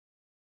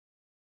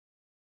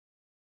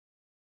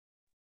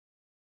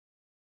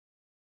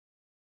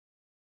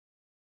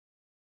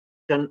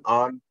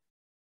on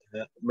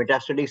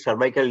metastatic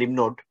cervical lymph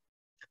node.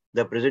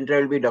 The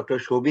presenter will be Dr.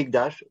 Shobik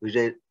Das, who is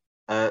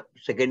a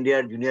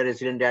second-year junior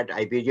resident at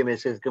IPGM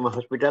SSKM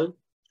Hospital.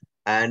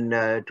 And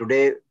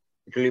today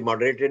it will be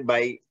moderated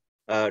by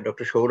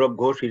Dr. Saurabh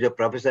Ghosh, who is a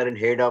professor and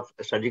head of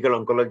surgical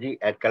oncology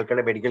at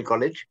Calcutta Medical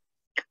College.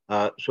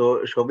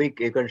 So Shobik,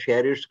 you can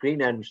share your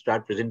screen and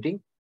start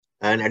presenting.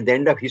 And at the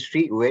end of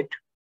history,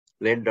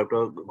 let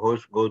Dr.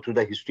 Ghosh go through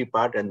the history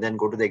part and then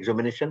go to the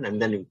examination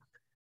and then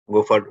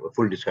go for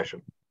full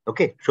discussion.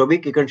 Okay,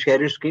 Shobik, you can share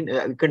your screen.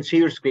 You can see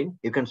your screen.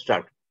 You can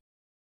start.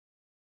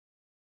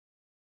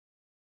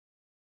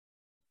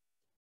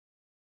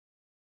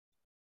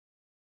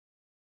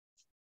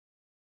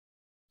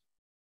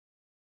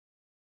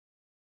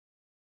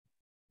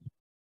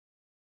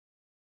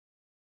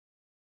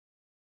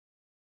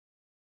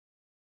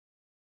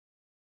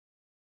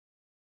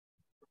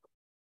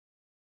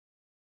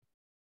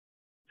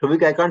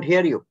 Shobik, I can't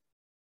hear you.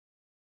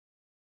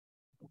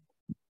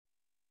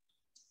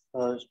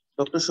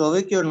 Dr.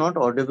 Shovik, you're not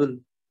audible.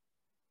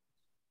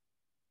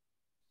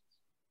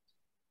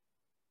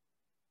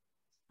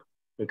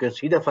 You can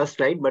see the first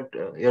slide, but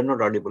you're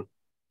not audible.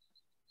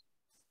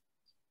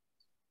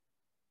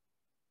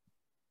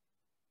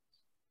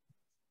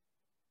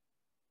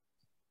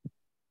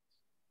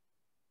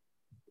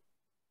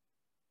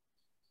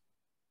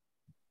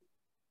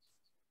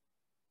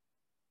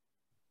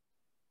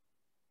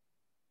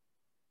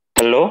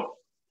 Hello?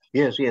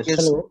 Yes.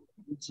 Hello.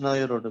 Now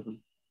you're audible.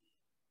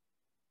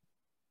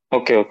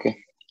 Okay.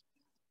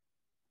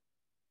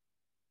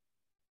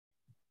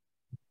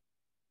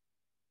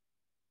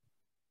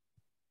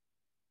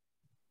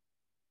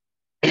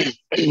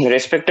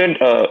 Respected,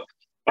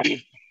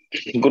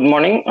 good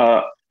morning,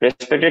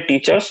 respected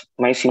teachers,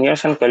 my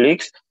seniors and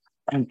colleagues.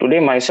 And today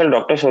myself,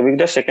 Dr. Shobik,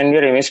 the second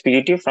year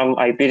MSPGT from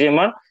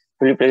IPGMR,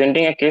 will be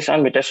presenting a case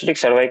on metastatic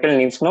cervical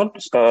lymph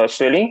node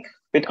swelling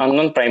with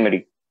unknown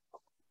primary.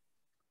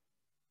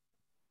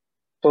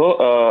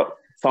 So,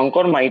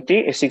 Sankar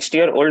Maiti, a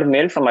 60-year-old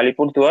male from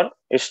Alipurduar,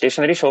 a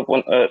stationary shop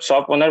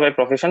owner by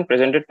profession,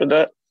 presented to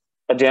the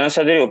general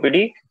surgery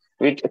OPD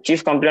with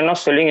chief complaint of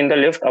swelling in the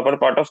left upper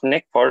part of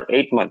neck for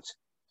 8 months.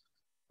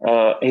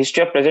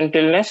 History of present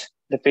illness.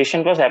 The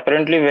patient was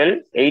apparently well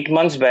 8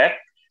 months back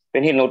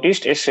when he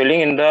noticed a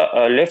swelling in the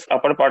left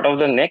upper part of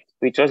the neck,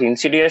 which was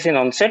insidious in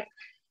onset.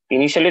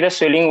 Initially, the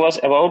swelling was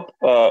about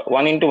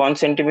 1 into 1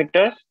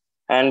 centimeter,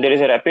 and there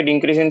is a rapid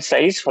increase in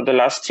size for the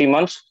last 3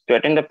 months to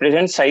attain the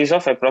present size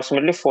of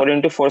approximately 4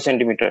 into 4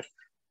 centimeters.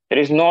 There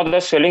is no other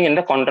swelling in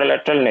the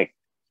contralateral neck.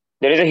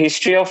 There is a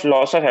history of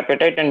loss of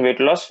appetite and weight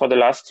loss for the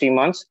last 3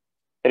 months.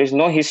 There is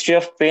no history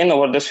of pain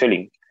over the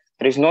swelling.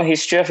 There is no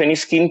history of any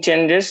skin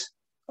changes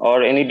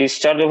or any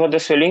discharge over the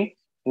swelling.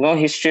 No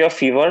history of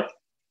fever.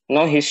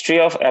 No history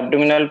of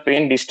abdominal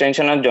pain,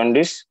 distension, or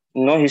jaundice.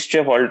 No history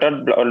of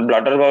altered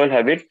bladder bowel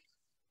habit.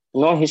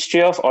 No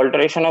history of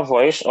alteration of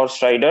voice or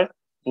stridor.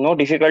 No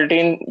difficulty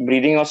in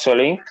breathing or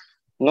swallowing.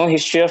 No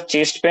history of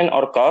chest pain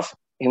or cough,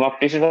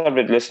 hemoptysis or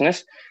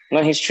breathlessness.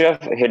 No history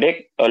of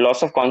headache,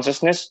 loss of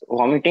consciousness,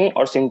 vomiting,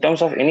 or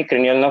symptoms of any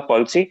cranial nerve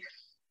palsy.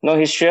 No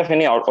history of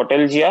any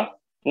otalgia.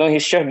 No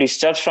history of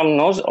discharge from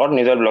nose or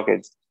nasal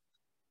blockage.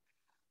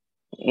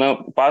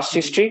 Now, past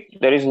history,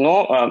 there is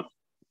no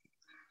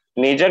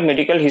major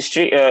medical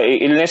history,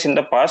 illness in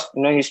the past,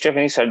 no history of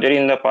any surgery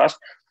in the past,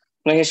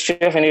 no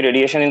history of any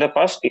radiation in the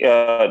past.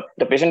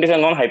 The patient is a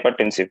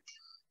non-hypertensive.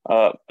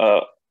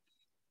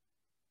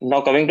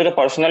 Now, coming to the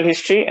personal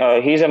history,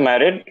 he is a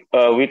married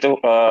with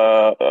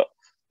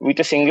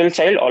a single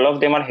child. All of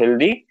them are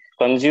healthy,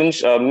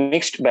 consumes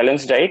mixed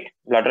balanced diet,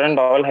 bladder and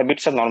bowel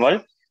habits are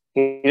normal.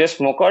 He is a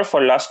smoker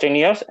for last 10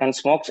 years and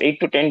smokes 8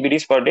 to 10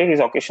 BDs per day. He is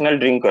an occasional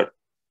drinker.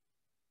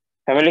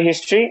 Family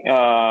history,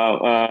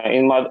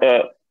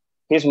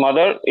 his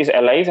mother is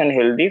alive and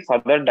healthy.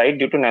 Father died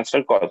due to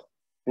natural cause.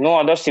 No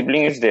other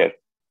sibling is there.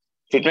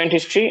 Treatment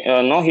history,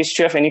 no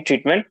history of any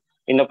treatment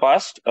in the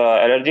past.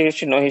 Allergy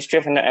history, no history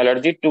of an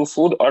allergy to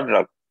food or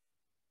drug.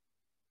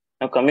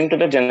 Now coming to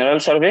the general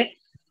survey,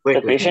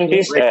 the patient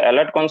is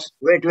alert.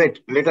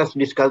 Wait. Let us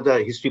discuss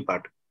the history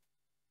part.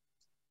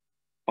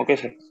 Okay,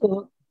 sir.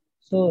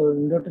 So,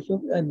 Dr.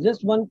 Shuk,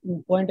 just one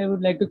point I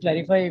would like to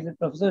clarify with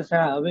Professor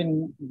Shah.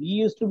 When we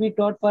used to be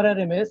taught for our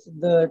MS,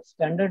 the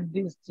standard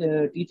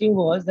teaching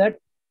was that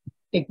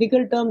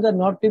technical terms are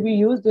not to be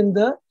used in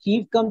the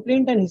chief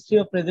complaint and history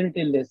of present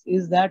illness.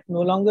 Is that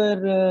no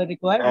longer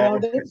required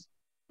nowadays?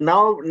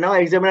 Now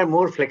examiner are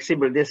more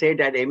flexible. They say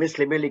that MS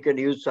level you can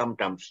use some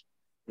terms.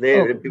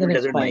 People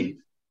doesn't mind.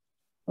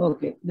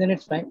 Okay, then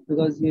it's fine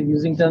because you're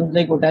using terms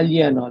like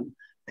otalgia and all.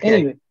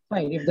 Anyway,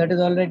 fine. If that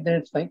is all right, then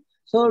it's fine.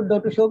 So,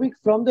 Dr. Shobik,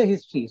 from the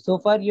history, so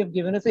far you have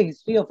given us a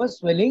history of a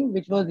swelling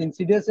which was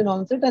insidious in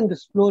onset and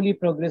slowly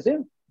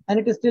progressive, and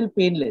it is still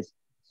painless.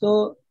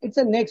 So, it's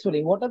a neck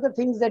swelling. What are the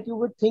things that you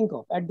would think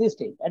of at this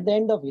stage, at the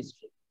end of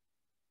history?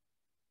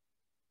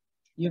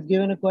 You've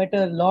given quite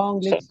a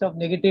long list of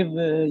negative.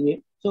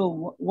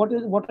 So, what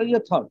are your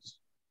thoughts?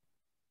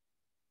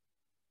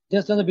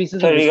 Just on the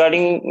basis so of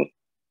regarding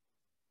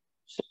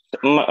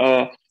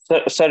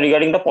Sir,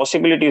 regarding the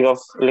possibilities of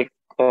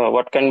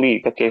what can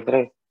be the case,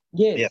 right?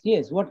 Yes,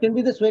 yes. What can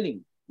be the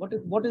swelling? What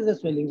is the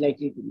swelling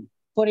likely to be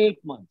for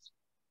 8 months?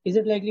 Is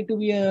it likely to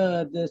be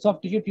the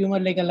soft tissue tumor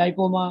like a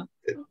lipoma?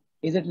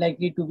 Is it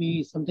likely to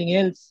be something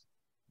else?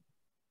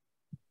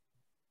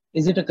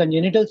 Is it a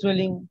congenital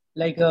swelling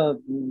like a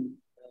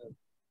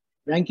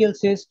branchial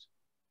cyst?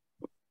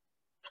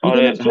 You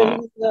can have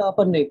swelling in the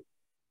upper neck.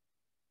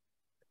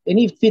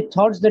 Any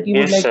thoughts that you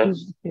would like to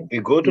say?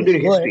 You go to the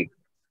history.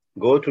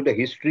 Go to the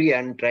history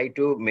and try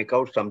to make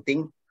out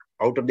something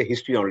out of the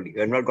history only.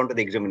 You are not gone to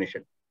the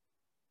examination.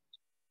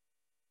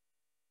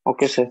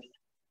 Okay, sir.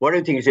 What do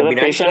you think? Is So a the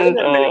benign patient,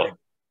 or malignant?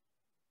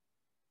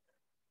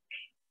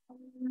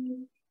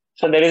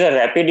 so there is a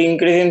rapid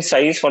increase in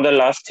size for the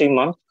last 3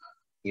 months.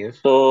 Yes.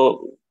 So,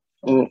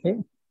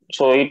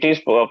 so it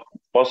is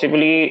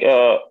possibly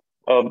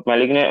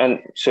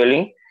malignant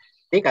swelling.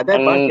 Take other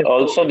and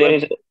also there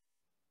is.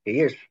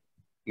 Yes.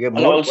 You have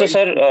and more also,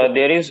 sir,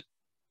 there is.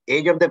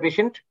 Age of the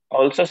patient?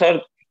 Also,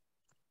 sir.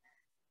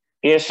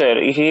 Yes,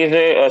 sir. He is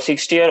a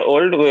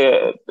 60-year-old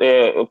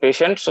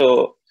patient.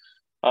 So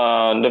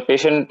the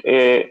patient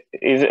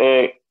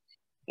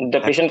the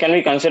patient can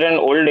be considered an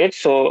old age.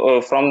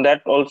 So from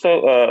that also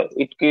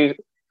it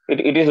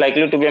is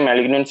likely to be a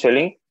malignant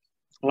swelling.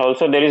 And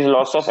also there is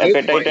loss of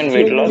appetite and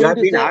weight loss. You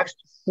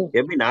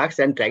have been asked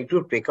and tried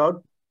to take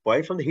out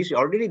points from the history.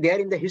 Already there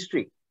in the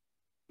history.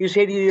 You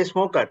said he is a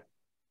smoker.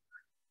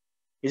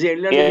 He's an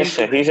elderly Yes,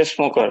 sir. He's a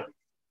smoker.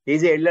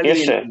 He's an elderly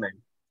gentleman.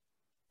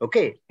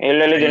 Okay.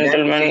 Elderly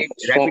gentleman, rapid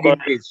smoker.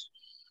 increase,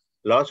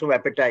 loss of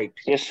appetite.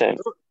 Yes, sir.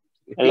 So,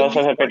 loss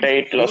of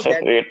appetite, loss of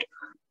weight.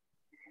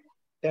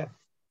 Yeah.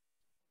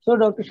 So,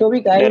 Dr.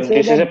 Shobik, I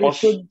say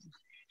that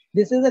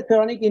this is a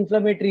chronic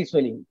inflammatory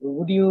swelling.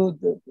 Would you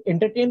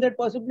entertain that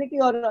possibility,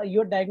 or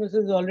your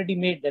diagnosis is already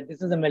made that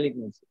this is a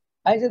malignancy?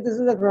 I said this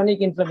is a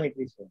chronic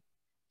inflammatory swelling.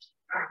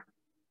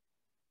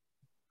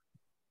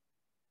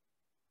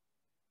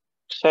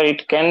 Sir,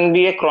 it can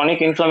be a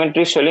chronic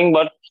inflammatory swelling,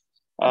 but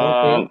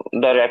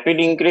the rapid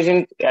increase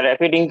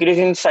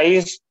in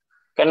size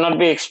cannot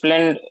be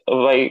explained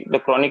by the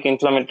chronic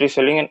inflammatory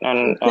swelling.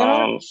 And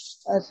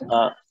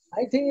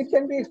I think it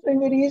can be explained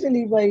very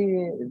easily by,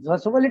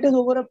 first of all, it is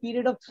over a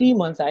period of 3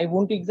 months. I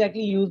won't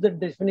exactly use the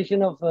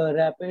definition of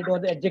rapid or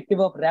the adjective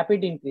of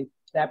rapid increase.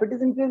 Rapid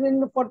is increase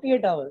in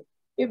 48 hours.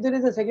 If there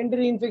is a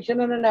secondary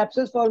infection and an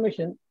abscess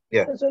formation,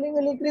 the swelling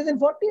will increase in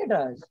 48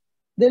 hours.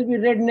 There'll be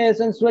redness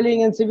and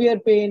swelling and severe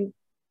pain.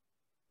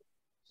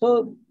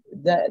 So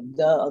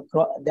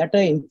that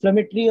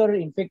inflammatory or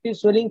infective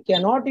swelling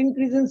cannot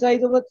increase in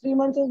size over 3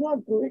 months is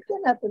not true. It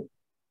can happen.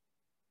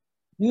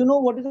 Do you know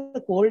what is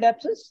a cold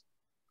abscess?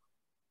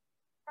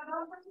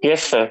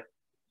 Yes, sir.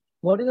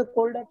 What is a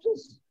cold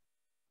abscess?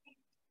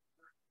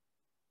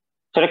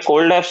 Sir, a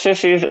cold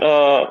abscess is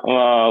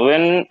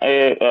when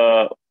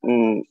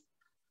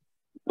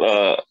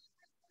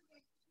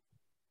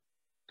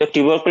the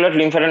tubercular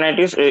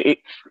lymphadenitis,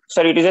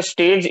 it is a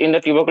stage in the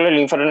tubercular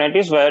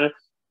lymphadenitis where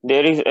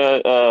there is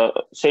a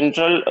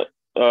central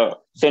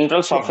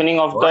softening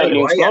of the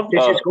lymph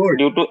node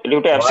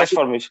due to abscess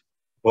formation.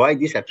 Why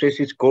this abscess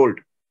is cold?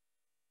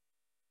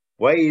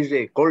 Why is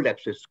a cold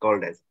abscess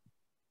called as?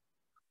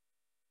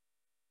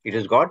 It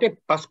has got a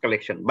pus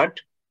collection, but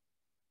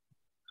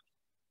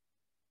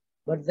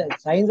the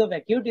signs of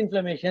acute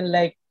inflammation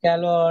like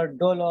calor,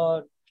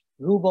 dolor,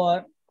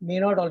 rubor may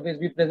not always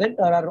be present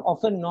or are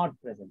often not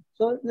present.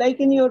 So like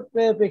in your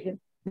patient,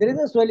 there is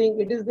a swelling,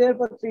 it is there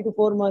for 3 to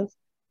 4 months,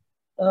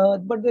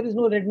 but there is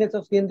no redness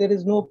of skin, there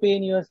is no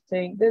pain, you are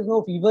saying, there is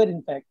no fever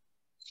in fact.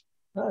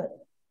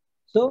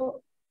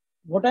 So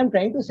what I'm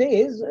trying to say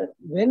is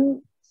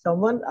when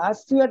someone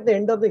asks you at the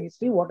end of the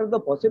history, what are the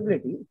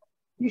possibilities,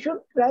 you should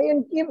try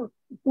and keep 2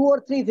 or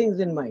 3 things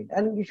in mind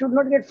and you should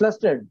not get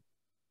flustered.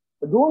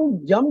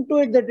 Don't jump to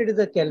it that it is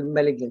a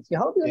malignancy.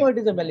 How do you know it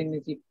is a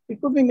malignancy?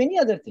 It could be many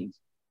other things.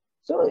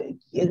 So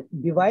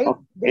divide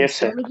the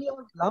etiology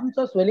of lumps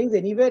or swellings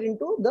anywhere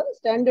into the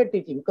standard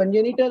teaching: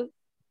 congenital,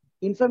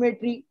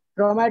 inflammatory,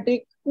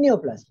 traumatic,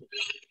 neoplastic.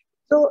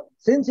 So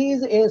since he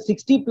is a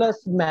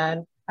 60+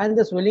 man and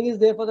the swelling is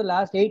there for the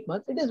last 8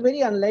 months, it is very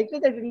unlikely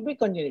that it will be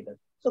congenital.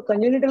 So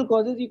congenital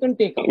causes you can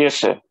take out. Yes,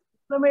 sir.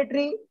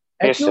 Inflammatory,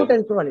 acute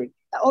and chronic.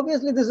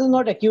 Obviously, this is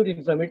not acute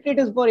inflammatory. It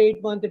is for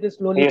 8 months. It is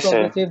slowly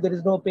progressive. There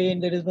is no pain.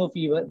 There is no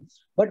fever.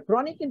 But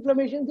chronic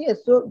inflammation,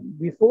 yes. So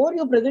before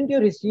you present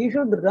your history, you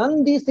should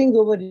run these things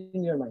over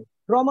in your mind.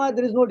 Trauma,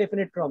 there is no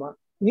definite trauma.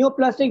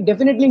 Neoplastic,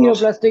 definitely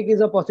neoplastic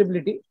is a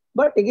possibility.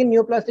 But again,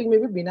 neoplastic may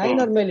be benign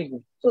or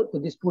malignant. So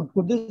could this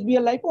be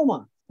a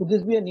lipoma? Could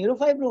this be a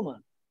neurofibroma?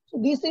 So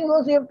these things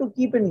also you have to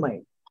keep in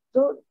mind.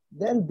 So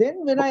then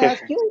when I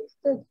ask you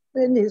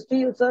in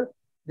history, sir,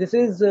 this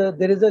is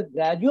there is a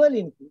gradual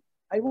increase.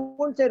 I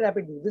won't say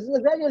rapid increase. This is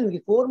a gradual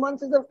increase. 4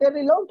 months is a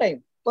fairly long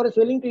time for a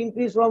swelling to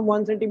increase from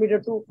 1 centimeter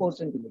to 4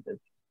 centimeters.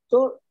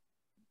 So,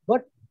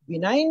 but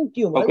benign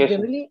tumors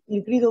generally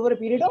increase over a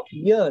period of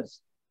years.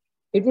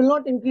 It will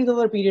not increase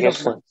over a period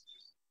of months.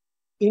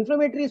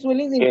 Inflammatory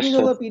swellings increase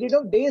over a period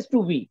of days to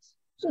weeks.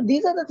 So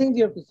these are the things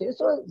you have to say.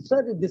 So,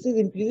 sir, this is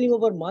increasing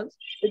over months.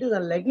 It is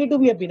unlikely to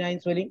be a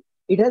benign swelling.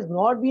 It has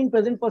not been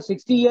present for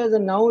 60 years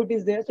and now it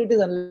is there. So it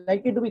is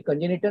unlikely to be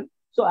congenital.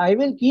 So I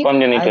will keep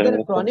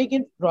either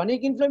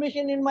chronic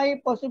inflammation in my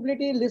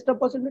possibility list of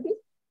possibilities,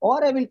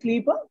 or I will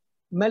keep a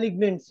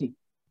malignancy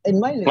in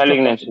my list of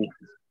possibilities.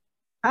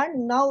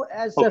 And now,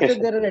 as I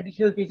said, there are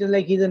additional features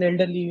like he's an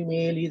elderly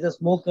male, he's a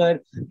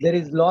smoker, there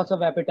is loss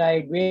of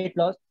appetite, weight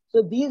loss.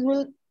 So these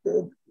will,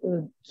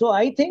 so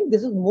I think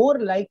this is more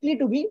likely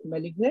to be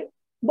malignant,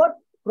 but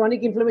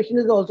chronic inflammation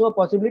is also a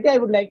possibility. I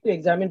would like to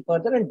examine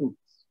further and do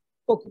this.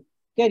 Okay,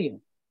 carry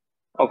on.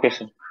 Okay,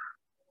 sir.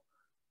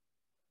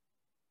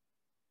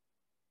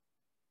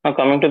 Now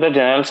coming to the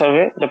general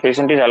survey, the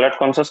patient is alert,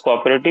 conscious,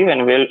 cooperative,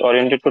 and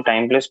well-oriented to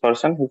time-place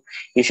person.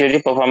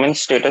 ECG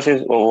performance status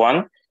is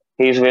 1.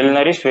 He is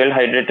well-nourished,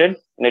 well-hydrated.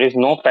 There is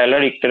no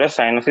pallor, icterus,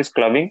 cyanosis,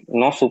 clubbing,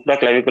 no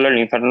supraclavicular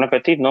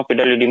lymphadenopathy, no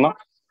pedal edema.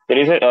 There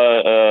is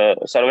a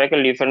cervical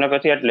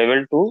lymphadenopathy at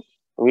level 2,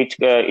 which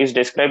is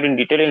described in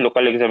detail in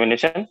local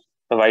examination.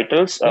 The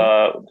vitals,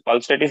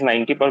 pulse rate is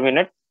 90 per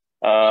minute,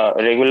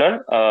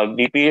 regular.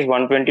 BP is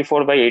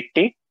 124 by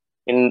 80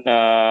 in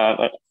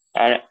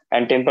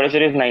and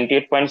temperature is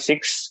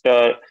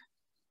 98.6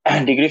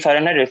 degree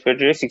Fahrenheit,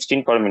 respiratory is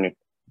 16 per minute.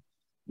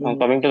 Now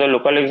coming to the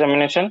local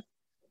examination,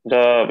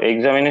 the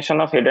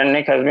examination of head and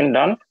neck has been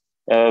done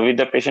with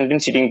the patient in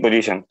sitting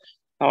position.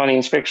 Now on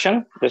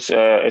inspection, this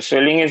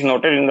swelling is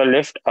noted in the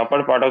left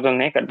upper part of the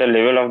neck at the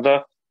level of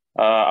the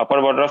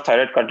upper border of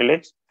thyroid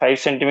cartilage, 5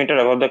 centimeter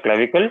above the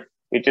clavicle,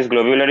 which is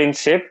globular in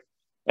shape,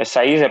 a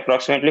size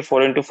approximately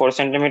 4 into 4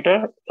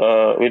 centimeter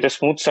with a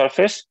smooth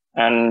surface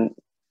and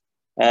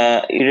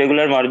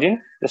irregular margin.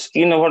 The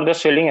skin over the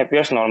swelling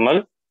appears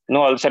normal,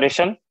 no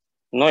ulceration,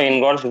 no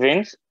engorged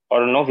veins,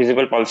 or no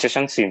visible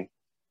pulsation seen.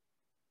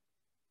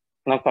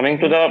 Now coming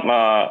to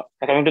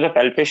the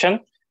palpation,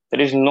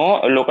 there is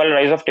no local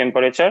rise of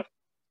temperature,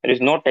 there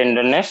is no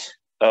tenderness.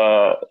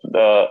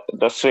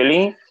 The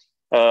swelling.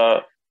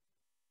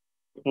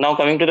 Now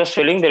coming to the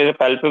swelling, there is a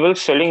palpable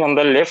swelling on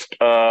the left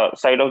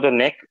side of the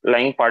neck,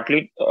 lying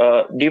partly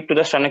deep to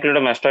the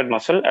sternocleidomastoid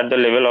muscle at the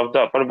level of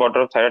the upper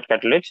border of thyroid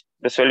cartilage.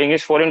 The swelling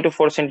is 4 into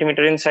 4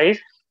 centimeter in size,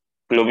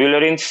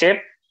 globular in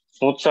shape,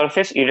 smooth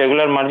surface,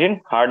 irregular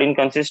margin, hard in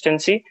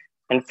consistency,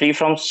 and free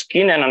from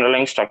skin and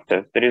underlying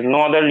structure. There is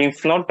no other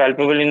lymph node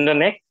palpable in the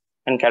neck,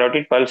 and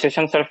carotid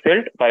pulsations are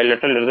felt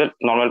bilateral at the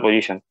normal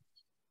position.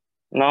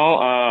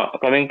 Now,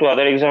 coming to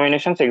other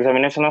examinations,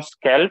 examination of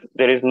scalp,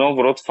 there is no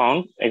growth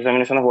found.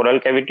 Examination of oral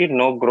cavity,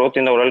 no growth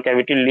in the oral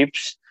cavity,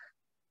 lips,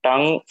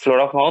 tongue, floor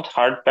of mouth,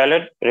 hard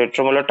palate,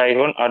 retromolar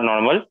tyrone are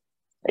normal.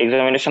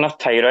 Examination of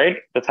thyroid,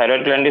 the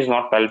thyroid gland is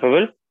not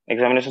palpable.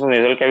 Examination of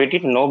nasal cavity,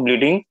 no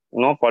bleeding,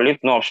 no polyp,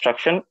 no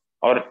obstruction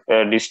or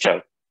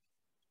discharge.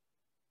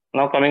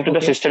 Now coming to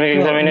the systemic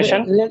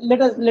examination.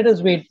 Let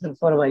us wait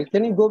for a while.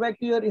 Can you go back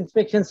to your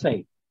inspection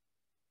slide?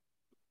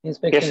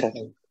 Inspection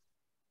slide.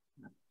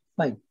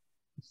 Fine.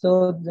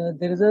 So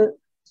there is a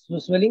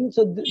swelling.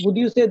 So would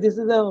you say this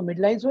is a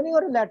midline swelling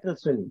or a lateral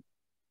swelling?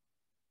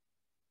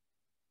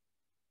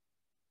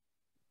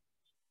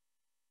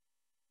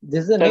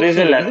 This is a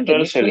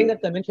lateral swelling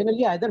that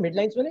conventionally either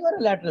midline swelling or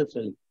a lateral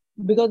swelling,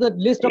 because the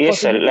list of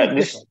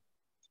possibilities is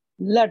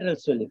lateral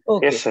swelling.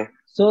 Okay. Yes, sir.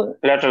 So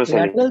lateral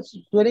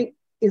swelling,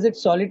 is it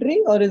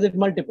solitary or is it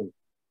multiple?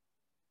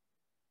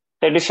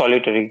 That is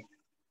solitary.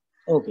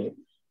 Okay.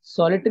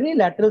 Solitary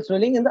lateral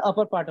swelling in the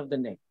upper part of the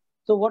neck.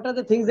 So what are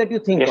the things that you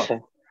think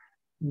of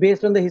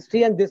based on the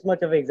history and this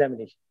much of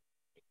examination?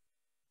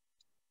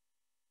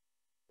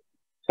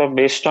 So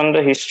based on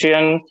the history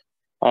and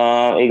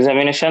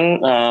examination,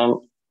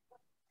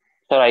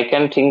 sir, I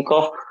can think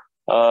of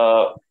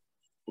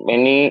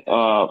any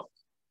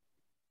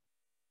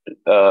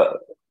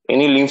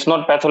lymph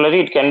node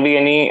pathology. It can be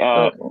any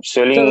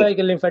swelling.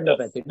 Cervical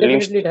lymphadenopathy.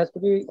 Definitely it has to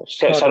be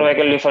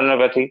cervical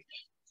lymphadenopathy.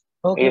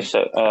 Okay. Yes,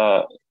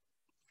 sir.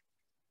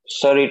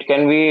 Sir, it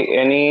can be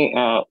any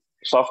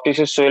soft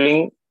tissue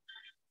swelling.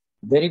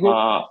 Very good.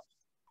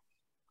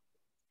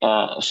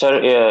 Sir,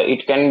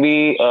 it can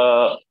be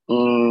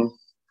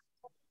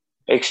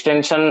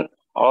extension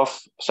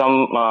of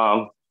some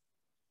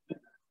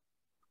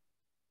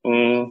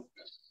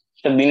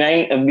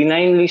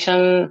benign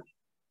lesion.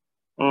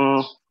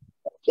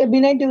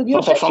 Benign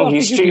tumors. Soft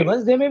tissue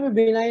tumors. They may be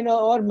benign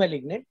or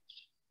malignant.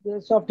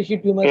 The soft tissue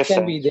tumors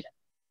can be there.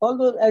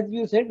 Although, as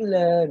you said,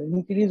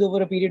 increase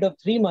over a period of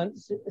 3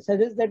 months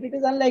suggests that it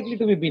is unlikely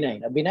to be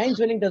benign. A benign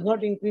swelling does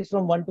not increase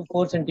from 1 to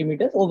 4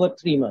 centimeters over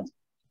 3 months.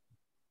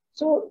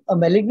 So, a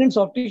malignant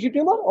soft tissue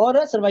tumor or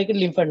a cervical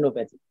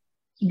lymphadenopathy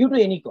due to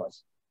any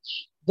cause.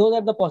 Those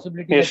are the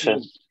possibilities. Yes, sir.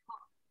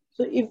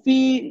 So, if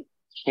we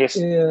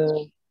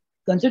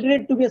consider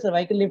it to be a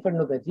cervical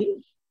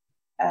lymphadenopathy,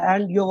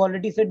 and you have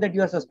already said that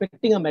you are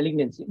suspecting a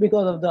malignancy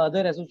because of the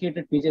other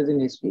associated features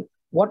in history,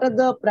 what are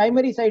the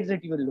primary sites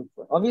that you will look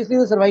for? Obviously,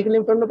 the cervical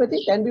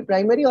lymphadenopathy can be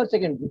primary or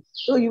secondary.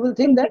 So you will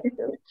think that it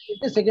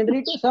is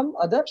secondary to some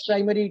other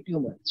primary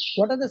tumor.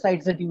 What are the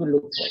sites that you will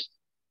look for?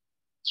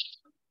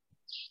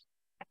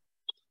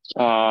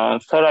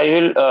 Sir, I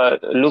will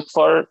look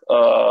for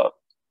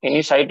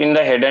any site in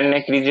the head and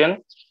neck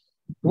region.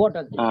 What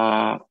are they?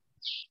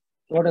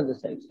 What are the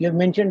sites? You have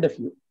mentioned a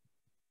few.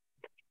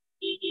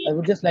 I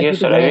would just like you yes,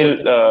 to sir. go I over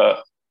will. them.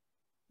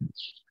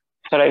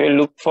 Sir, I will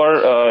look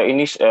for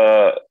any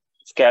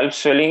scalp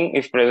swelling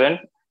if present.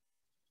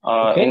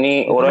 Okay.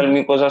 Any oral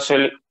mucosa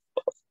swelling.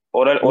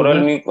 Oral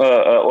mucosa.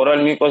 Oral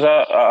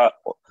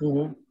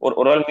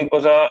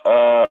mucosa.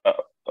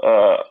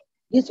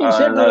 Yes, you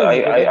said And oral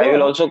mucosa. I Go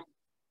will on. also.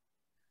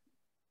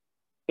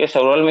 Yes,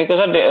 oral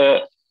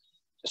mucosa.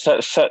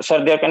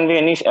 Sir, there can be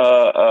any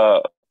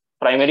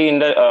primary in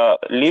the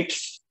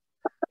lips.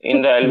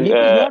 In the Lip is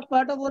not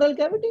part of oral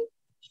cavity.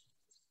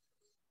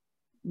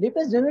 Lip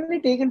is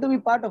generally taken to be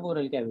part of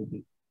oral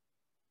cavity.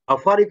 How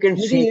far you can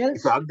see? Anything else?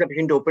 If you ask the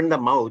patient to open the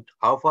mouth,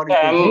 how far you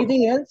can see?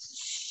 Anything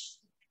else?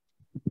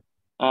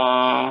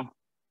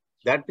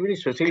 That will be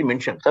specially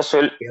mentioned.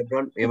 So You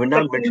have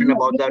not mentioned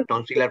about the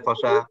tonsillar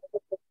fossa.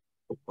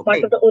 Okay.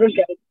 Part of the oral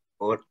cavity.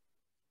 Or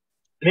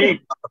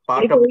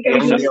part of the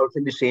tongue may also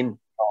be seen.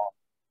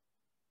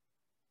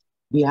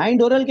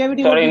 Behind oral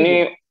cavity, sir, what do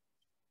you do?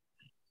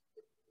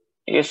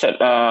 Yes, sir.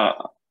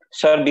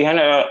 Sir, behind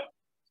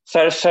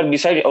sir,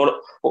 beside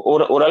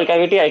oral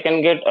cavity, I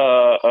can get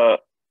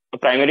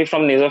primary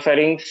from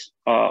nasopharynx,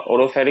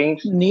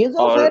 oropharynx,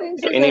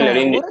 Nasopharynx or any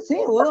larynx. say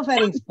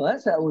oropharynx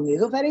first.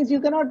 Nasopharynx you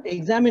cannot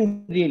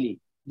examine really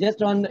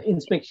just on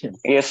inspection.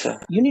 Yes, sir.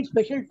 You need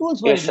special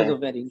tools for Yes, sir.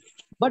 nasopharynx.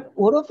 But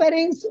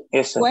oropharynx,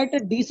 Yes, sir. quite a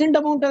decent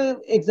amount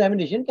of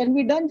examination can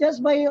be done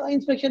just by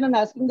inspection and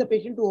asking the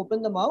patient to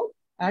open the mouth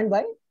and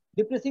by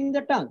depressing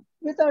the tongue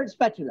with a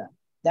spatula.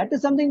 That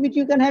is something which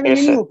you can have in Yes,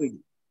 any sir. OPD.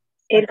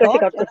 A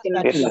torch and a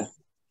spatula. Yes, sir.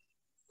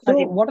 So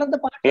what are the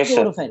parts Yes,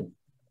 of the sir. oropharynx?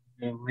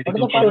 What are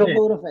the parts of the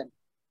oropharynx?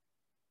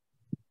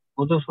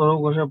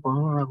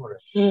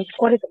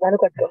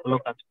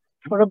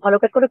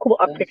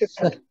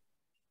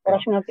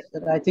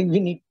 Sir, I think we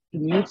need to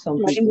mute some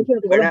people.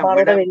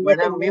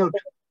 Madam, mute.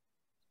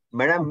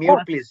 Madam, mute,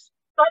 please.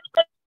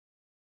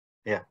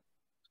 Yeah.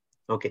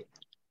 Okay.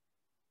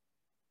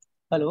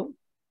 Hello.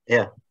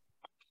 Yeah.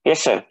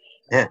 Yes, sir.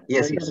 Yeah.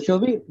 Yes. Yes.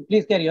 Shobi,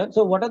 please carry on.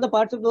 So, what are the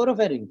parts of the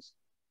oropharynx?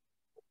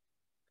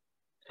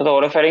 So the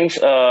oropharynx,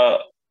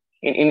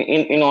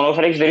 in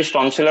oropharynx, there is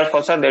tonsillar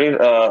fossa. There is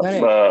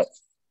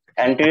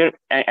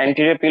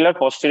anterior pillar,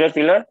 posterior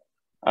pillar.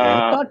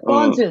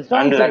 Tonsil.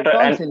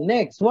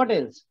 Next, what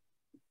else?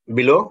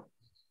 Below?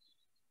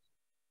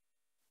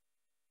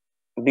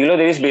 Below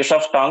there is base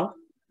of tongue.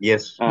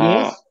 Yes.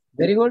 Yes.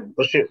 Very good.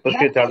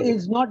 That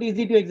is not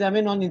easy to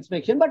examine on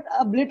inspection, but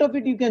a bit of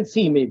it you can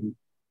see maybe.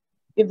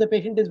 If the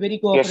patient is very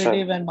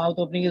cooperative and mouth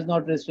opening is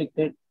not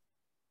restricted.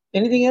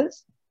 Anything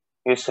else?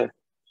 Yes, sir.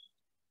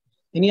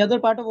 Any other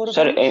part of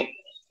oropharynx? Sir,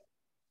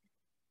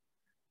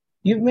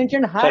 you've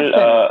mentioned hard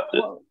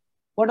palate.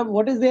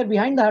 What is there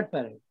behind the hard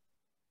palate?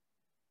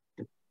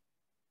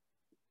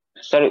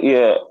 Sir,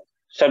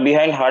 sir,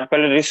 behind hard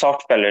palate is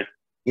soft palate.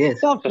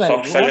 Yes. Soft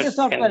palate. What is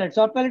soft palate?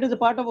 Soft palate is a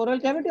part of oral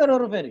cavity or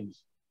oropharynx?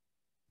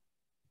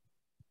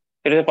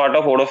 It is a part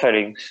of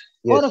oropharynx.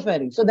 Yes.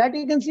 Oropharynx. So that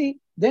you can see.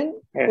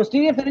 Then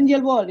posterior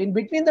pharyngeal wall in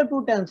between the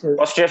two tonsils.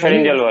 Posterior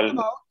pharyngeal wall.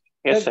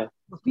 Yes, sir.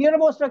 Posterior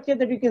most structure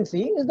that you can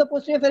see is the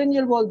posterior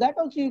pharyngeal wall. That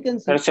also you can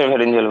see. Posterior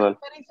pharyngeal wall.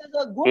 Pharynx is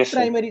a good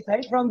primary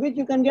site from which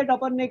you can get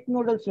upper neck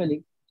nodal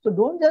swelling. So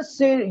don't just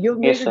say you've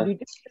made a detailed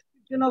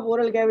description of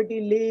oral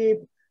cavity,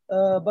 lip,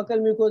 buccal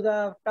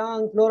mucosa,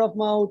 tongue, floor of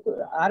mouth,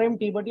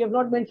 RMT, but you have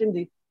not mentioned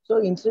this. So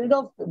instead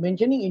of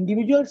mentioning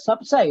individual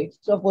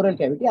subsites of oral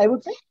cavity, I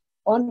would say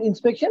on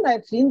inspection, I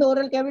have seen the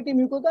oral cavity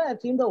mucosa, I have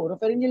seen the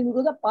oropharyngeal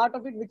mucosa, part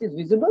of it which is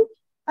visible,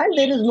 and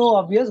there is no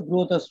obvious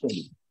growth or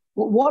swelling.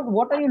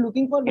 What are you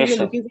looking for? When you're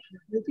looking for,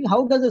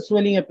 how does the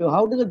swelling appear?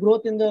 How does the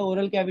growth in the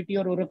oral cavity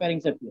or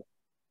oropharynx appear?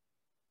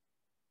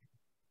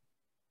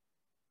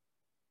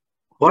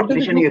 What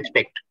lesion you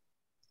expect?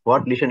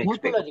 What lesion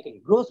expect?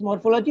 Morphologically, gross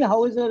morphology.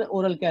 How is the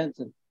oral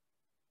cancer?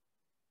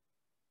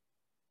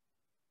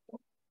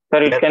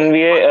 Sir, it can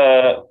be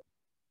a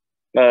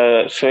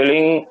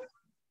swelling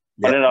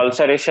or an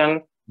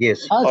ulceration.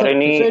 Yes. Or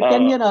any, so it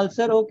can be an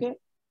ulcer. Okay.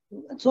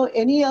 So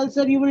any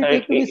ulcer you will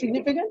take to be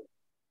significant?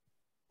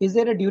 Is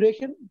there a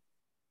duration?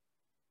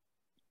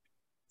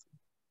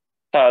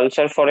 The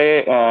ulcer for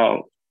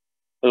a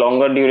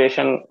longer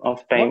duration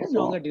of time. What is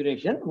longer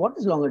duration? What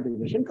is longer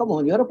duration? Come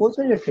on, you're a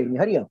postgraduate training.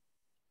 Hurry up.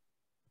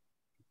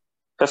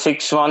 The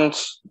 6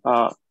 months.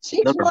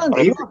 6 months.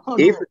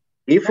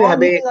 If you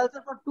have a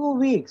ulcer for 2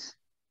 weeks.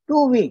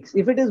 2 weeks.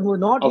 If it is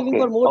not healing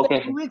for more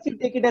than 2 weeks, you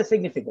take it as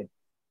significant.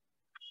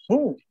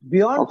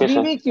 Beyond 3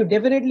 weeks, you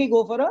definitely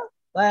go for a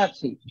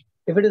biopsy.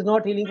 If it is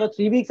not healing for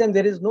 3 weeks and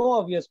there is no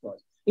obvious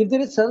cause. If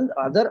there is some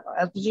other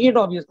associated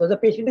obvious cause, the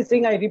patient is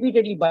saying, I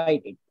repeatedly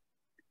bite it.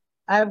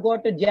 I have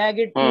got a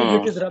jagged tooth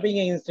which is rubbing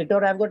against it,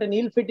 or I've got an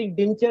ill-fitting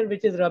denture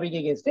which is rubbing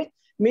against it.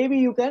 Maybe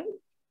you can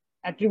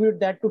attribute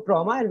that to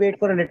trauma and wait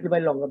for a little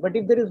while longer. But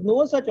if there is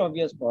no such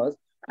obvious cause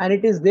and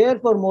it is there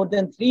for more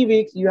than 3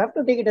 weeks, you have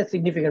to take it as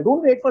significant.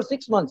 Don't wait for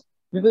 6 months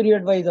before you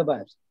advise a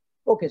biopsy.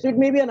 Okay, so it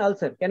may be an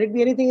ulcer. Can it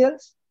be anything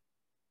else?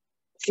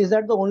 Is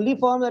that the only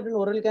form that an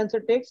oral cancer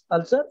takes,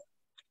 ulcer?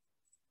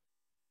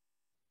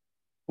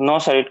 No,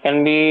 sir. It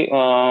can be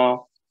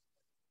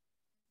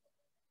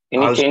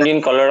any Ulcer. change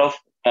in color of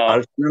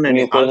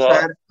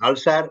mucosa.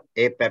 Ulcer,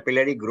 a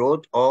papillary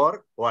growth,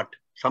 or what?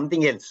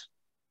 Something else.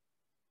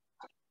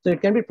 So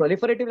it can be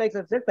proliferative, like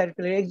I said,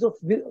 papillary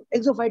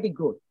exophytic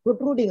growth,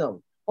 protruding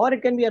out, or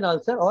it can be an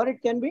ulcer, or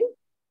it can be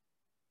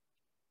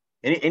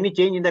any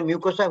change in the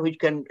mucosa which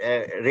can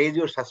raise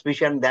your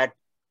suspicion that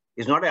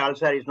it's not an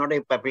ulcer, it's not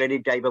a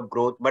papillary type of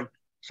growth, but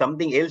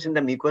something else in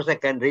the mucosa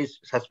can raise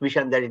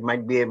suspicion that it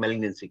might be a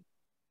malignancy.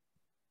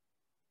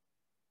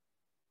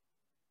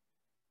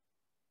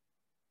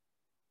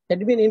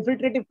 Can be an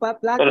infiltrative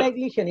plaque-like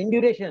lesion in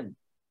duration.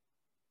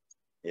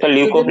 So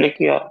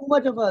leukoplakia. Too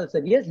much of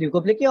ulcer. Yes,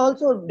 leukoplakia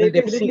also will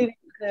definitely.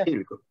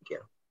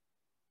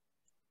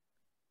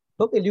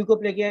 Okay,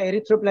 leukoplakia,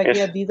 erythroplakia,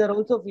 yes. These are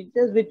also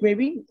features which may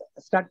be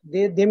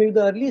they may be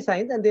the early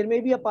signs, and there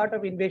may be a part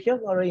of invasive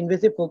or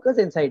invasive focus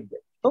inside them.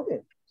 Okay,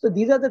 so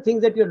these are the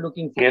things that you're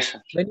looking for yes,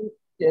 when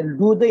you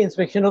do the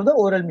inspection of the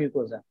oral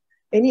mucosa.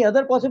 Any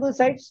other possible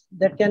sites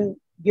that can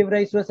give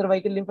rise to a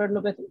cervical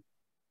lymphadenopathy?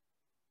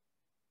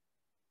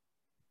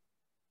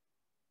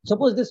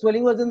 Suppose this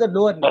swelling was in the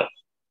lower limb.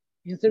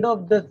 Instead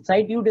of the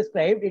site you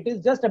described, it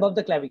is just above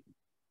the clavicle.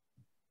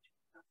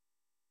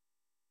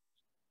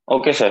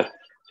 Okay, sir.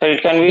 So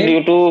it can be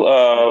due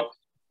to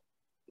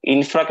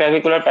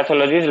infraclavicular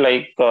pathologies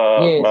like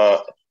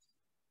yes.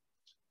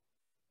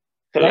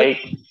 So like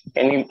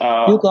any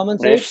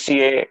breast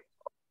CA.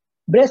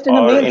 Breast in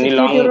a male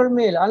 68-year-old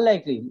male,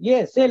 unlikely.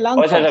 Yes, say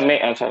lung first.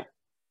 I'm sorry.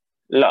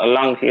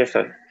 Lung, yes,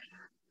 sir.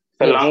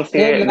 So yes. lung,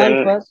 say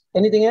lung first.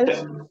 Anything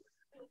else?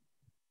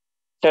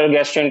 Sir,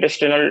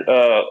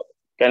 gastrointestinal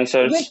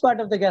cancers. Which part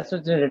of the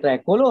gastrointestinal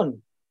tract?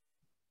 Colon?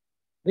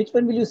 Which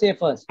one will you say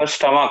first? The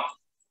stomach.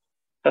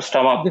 The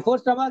stomach. Before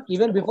stomach?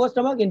 Even before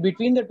stomach? In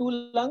between the two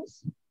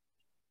lungs?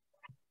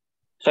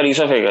 Sir,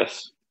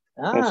 esophagus.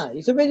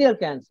 Esophageal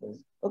cancers.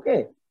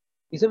 Okay.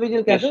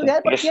 Esophageal cancers.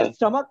 Yes, but yes,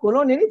 stomach,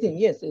 colon, anything.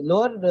 Yes.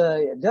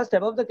 Lower, just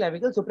above the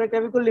clavicle,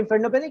 supraclavicular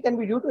lymphadenopathy can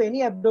be due to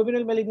any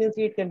abdominal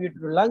malignancy. It can be due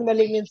to lung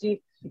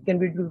malignancy. It can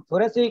be due to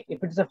thoracic.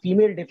 If it's a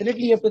female,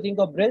 definitely you have to think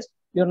of breast.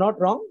 You're not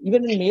wrong.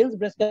 Even in males,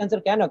 breast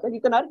cancer can occur.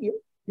 You can argue.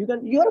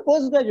 You're a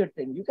postgraduate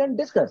thing. You can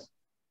discuss.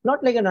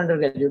 Not like an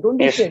undergraduate. Don't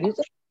be scared.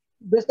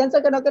 Breast cancer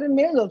can occur in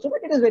males also,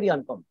 but it is very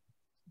uncommon.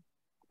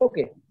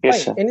 Okay.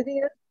 Yes, fine. Sir.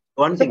 Anything else?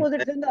 Suppose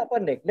it's in the upper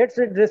neck. Let's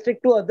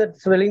restrict to other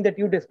swelling that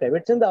you describe.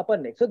 It's in the upper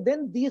neck. So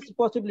then these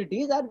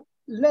possibilities are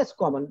less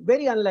common,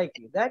 very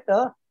unlikely that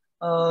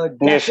a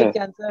gastric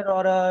cancer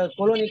or a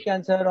colonic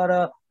cancer or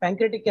a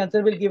pancreatic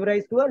cancer will give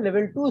rise to a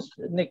level 2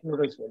 neck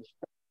nodal swelling.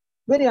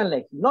 Very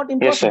unlikely. Not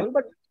impossible,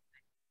 but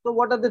so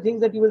what are the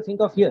things that you will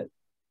think of here?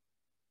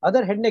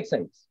 Other head neck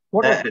sites.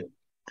 What else?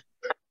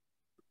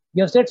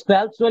 You have said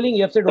scalp swelling,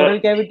 you have said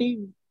oral cavity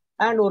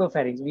and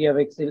oropharynx. We have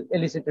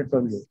elicited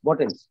from you.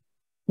 What else?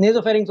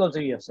 Nasopharynx also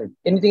you have said.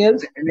 Anything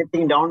else?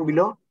 Anything down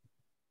below?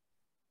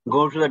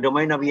 Go to the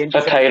domain of ENT.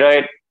 The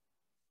thyroid.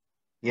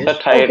 Yes. The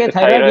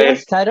thyroid.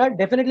 Yes. Thyroid.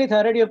 Definitely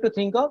thyroid you have to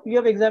think of. You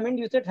have examined.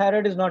 You said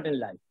thyroid is not in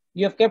line.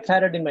 You have kept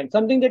thyroid in mind.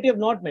 Something that you have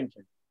not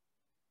mentioned.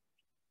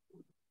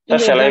 The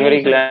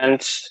salivary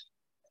glands.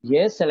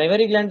 Yes.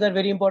 Salivary glands are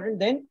very important.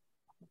 Then?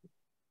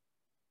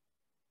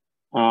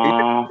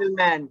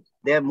 Man,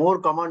 they are more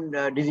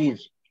common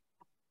disease.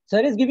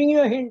 Sir is giving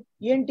you a hint.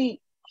 ENT.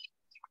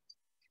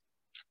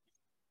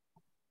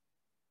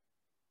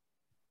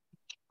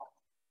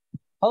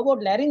 How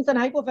about larynx and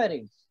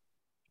hypopharynx?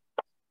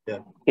 Yeah.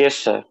 Yes,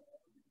 sir.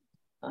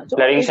 So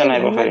larynx and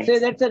hypopharynx. You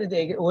might say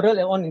that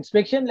oral on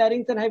inspection,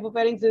 larynx and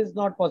hypopharynx is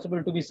not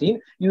possible to be seen.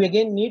 You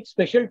again need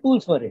special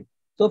tools for it.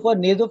 So for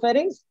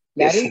nasopharynx,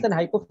 larynx and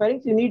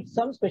hypopharynx, you need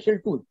some special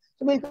tool.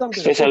 So we'll come to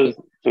special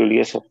tool.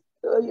 Yes, sir.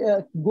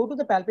 Go to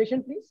the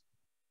palpation, please.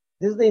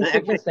 This is the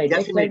inspection slide.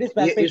 Next slide is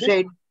palpation.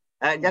 You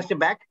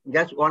said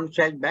just one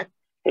slide back.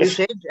 Yes.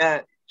 You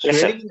said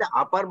swelling in the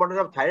upper border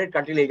of thyroid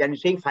cartilage, and you're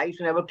saying 5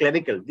 cm above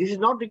clavicle. This is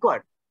not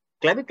required.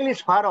 Clavicle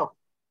is far off.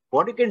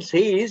 What you can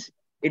say is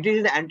it is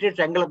in the anterior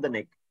triangle of the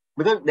neck,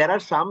 because there are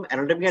some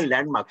anatomical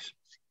landmarks.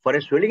 For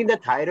a swelling in the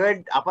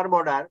thyroid upper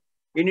border,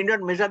 you need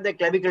not measure the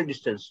clavicle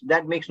distance.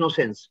 That makes no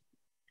sense.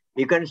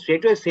 You can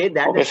straight away say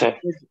that the swelling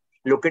is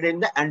located in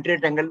the anterior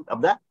triangle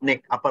of the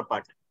neck, upper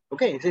part.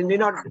 Okay, so you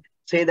need not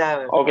say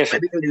the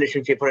clavicle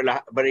relationship for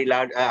a very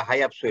large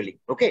high up swelling.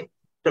 Okay,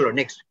 so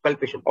next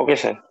palpation. Okay,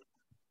 sir.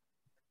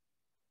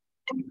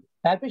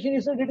 Palpation, you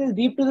said it is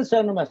deep to the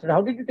sternomaster.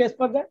 How did you test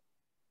for that?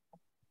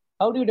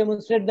 How do you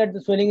demonstrate that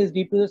the swelling is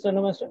deep to the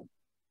sternomaster?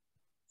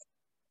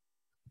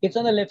 It's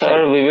on the left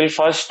side. We will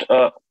first,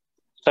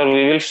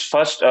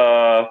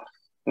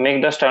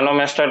 make the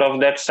sternomaster of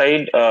that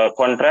side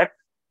contract,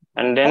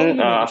 and then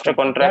after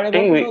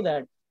contracting, we know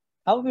that.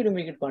 How will you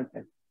make it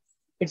contract?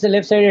 It's a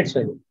left-sided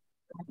swelling.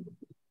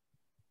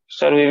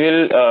 Sir, we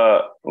will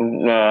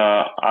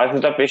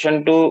ask the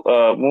patient to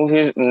move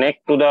his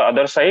neck to the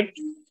other side,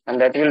 and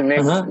that will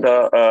make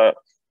the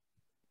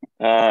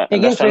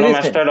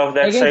sternomaster of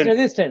that against side.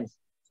 Resistance.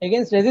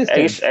 Against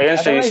resistance. Against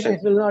Otherwise,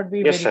 resistance. it will not be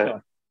Yes, very sir.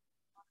 short.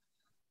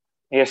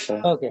 Yes,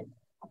 sir. Okay.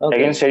 Okay.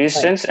 Against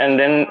resistance, Fine.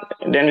 and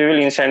then we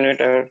will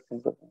insinuate our.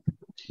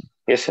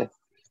 Yes, sir.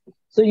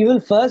 So you will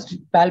first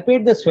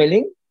palpate the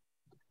swelling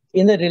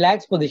in the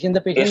relaxed position,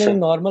 the patient Yes, in a sir.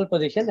 normal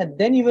position, and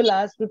then you will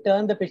ask to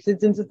turn the patient,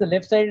 since it's the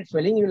left-sided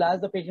swelling, you will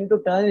ask the patient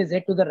to turn his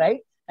head to the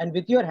right, and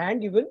with your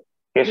hand, you will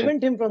Yes, sir.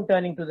 prevent him from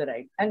turning to the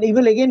right, and you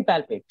will again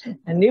palpate.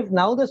 And if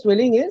now the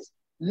swelling is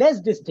less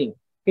distinct,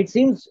 it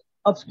seems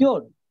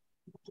obscured,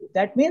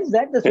 that means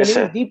that the Yes, swelling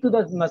sir. is deep to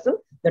the muscle,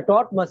 the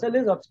taut muscle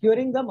is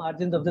obscuring the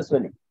margins of the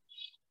swelling.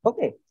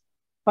 Okay,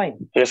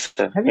 fine. Yes,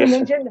 sir. Have you Yes, sir.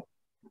 mentioned,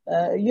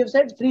 you have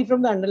said free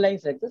from the underlying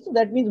structure, so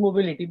that means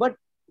mobility, but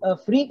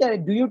free,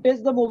 do you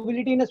test the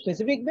mobility in a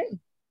specific way?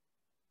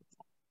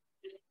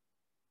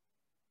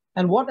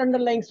 And what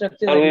underlying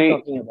structures are you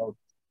talking about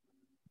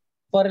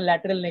for a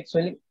lateral neck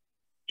swelling?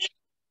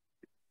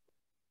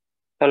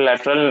 For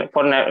lateral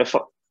for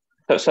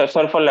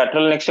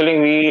lateral neck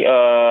swelling, we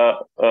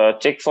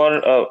check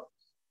for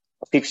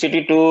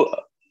fixity to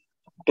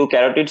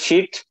carotid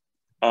sheath.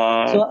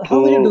 So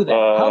how will you do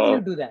that? How will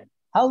you do that?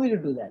 How will you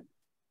do that?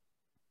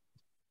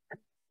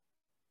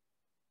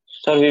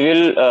 So we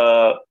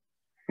will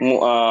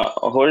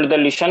hold the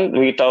lesion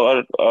with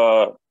our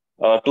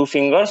two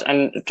fingers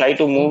and try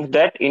to move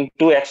that in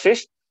two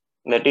axes.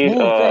 That is, So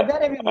where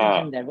have you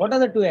mentioned that? What are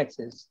the two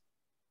axes?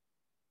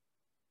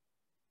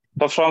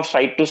 So from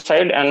side to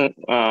side and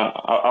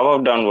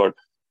above downward.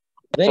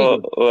 Very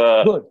good.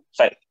 Good.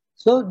 Side.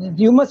 So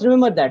you must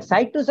remember that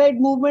side to side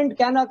movement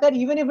can occur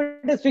even if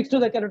it is fixed to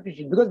the carotid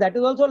sheath, because that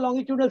is also a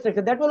longitudinal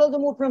structure. That will also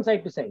move from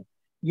side to side.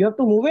 You have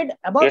to move it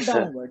above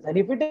downwards. And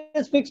if it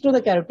is fixed to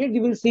the carotid,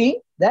 you will see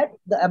that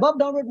the above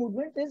downward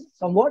movement is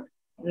somewhat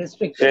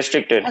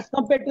restricted as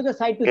compared to the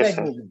side to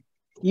side movement.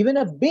 Even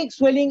a big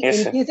swelling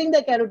encasing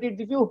the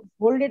carotid, if you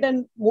hold it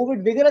and move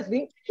it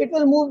vigorously, it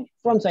will move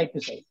from side to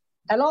side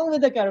along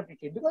with the carotid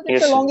sheath, because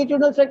it's a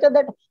longitudinal structure.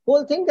 That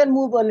whole thing can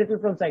move a little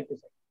from side to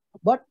side.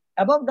 But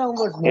above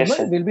downwards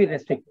movement will be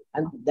restricted.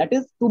 And that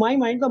is, to my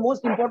mind, the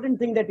most important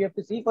thing that you have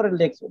to see for a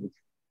leg swelling.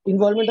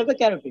 Involvement of the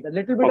carotid, a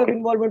little bit of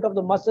involvement of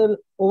the muscle,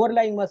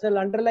 overlying muscle,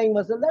 underlying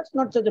muscle, that's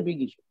not such a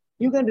big issue.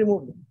 You can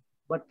remove them.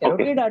 But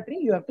carotid artery,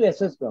 you have to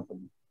assess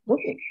properly.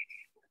 Okay.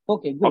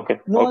 Okay,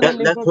 good. No other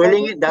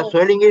the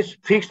swelling is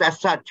fixed as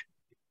such,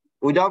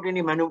 without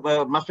any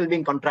muscle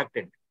being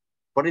contracted.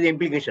 What is the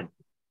implication?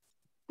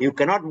 You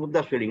cannot move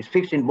the swelling. It's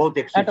fixed in both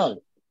axes. At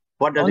all.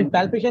 What does on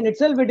palpation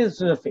itself, it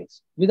is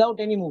fixed without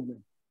any movement.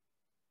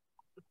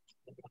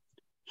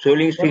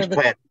 Swelling is fixed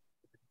where?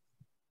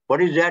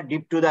 What is that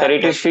deep to the? Sir,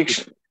 it is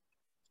fixed.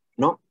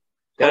 No.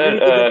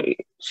 Sir,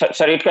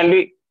 it can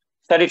be.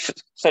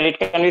 Sir, it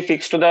can be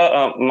fixed to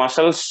the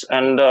muscles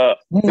and the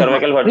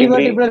cervical vertebrae.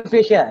 Prevertebral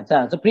fascia.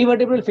 So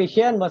prevertebral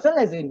fascia and muscle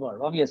is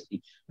involved,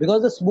 obviously,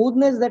 because the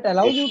smoothness that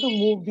allows you to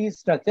move these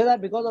structures are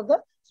because of the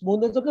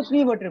smoothness of the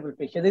prevertebral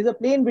fascia. There is a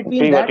plane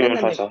between that and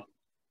the neck.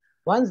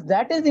 Once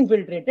that is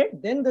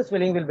infiltrated, then the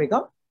swelling will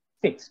become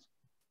fixed.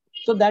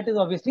 So that is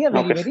obviously a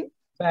very, very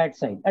bad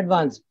sign.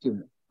 Advanced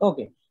tumor.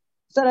 Okay.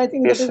 Sir, I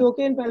think that is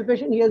okay in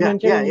palpation. He has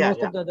mentioned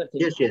most of the other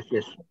things.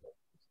 Yes.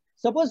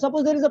 Suppose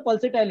there is a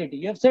pulsatility.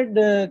 You have said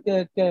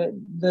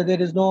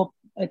there is no,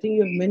 I think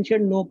you have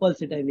mentioned no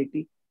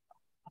pulsatility.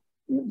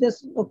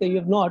 Okay, you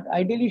have not.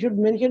 Ideally, you should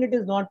mention it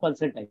is not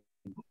pulsatile.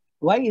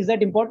 Why is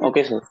that important?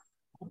 Okay, sir.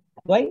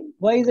 Why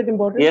is it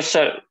important? Yes,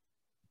 sir.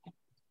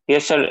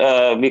 Yes,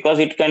 sir. Because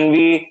it can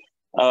be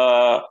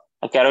a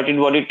carotid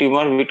body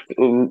tumor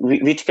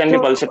which can be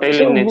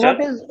pulsatile in nature.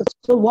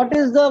 What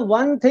is the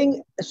one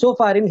thing so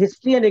far in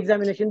history and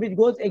examination which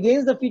goes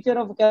against the feature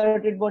of a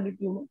carotid body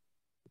tumor?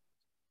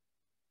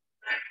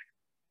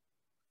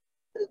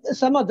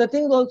 Some other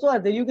things also are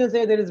there. You can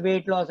say there is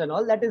weight loss and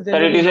all. That is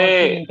generally not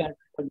seen in carotid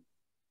body.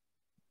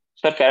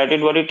 Sir,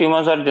 carotid body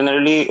tumors are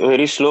generally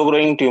very slow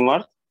growing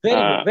tumors.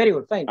 Very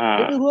good, fine.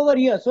 It will grow over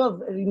years.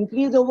 So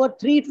increase over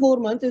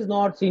 3-4 months is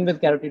not seen with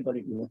carotid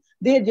body tumor.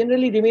 They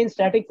generally remain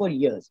static for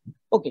years.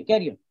 Okay,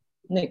 carry on.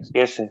 Next.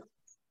 Yes, sir.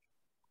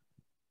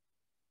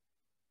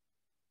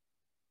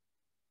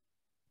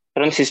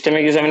 On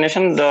systemic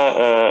examination,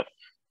 the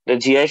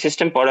GI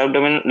system, pod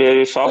abdomen, there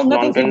is soft,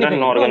 non-tender,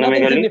 no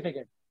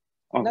organomegaly.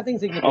 Nothing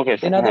significant.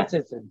 Okay, in other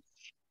systems.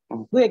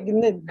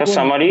 The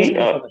summary.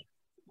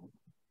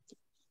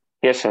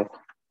 Yes, sir.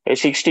 A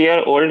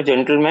 60-year-old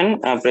gentleman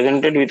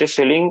presented with a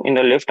swelling in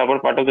the left upper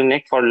part of the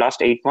neck for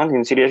last 8 months.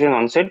 Insidious in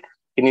onset.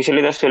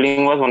 Initially, the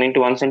swelling was 1 into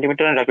 1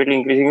 centimeter and rapidly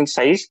increasing in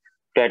size.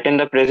 To attain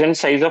the present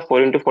size of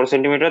 4 into 4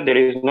 centimeter, there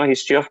is no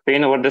history of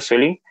pain over the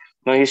swelling.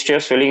 No history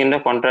of swelling in the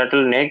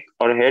contralateral neck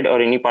or head or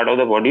any part of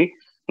the body.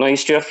 No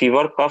history of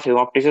fever, cough,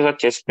 hemoptysis or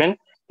chest pain.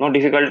 No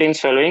difficulty in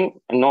swallowing.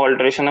 No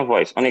alteration of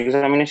voice. On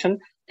examination,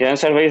 the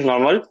answer is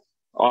normal.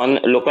 On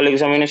local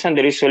examination,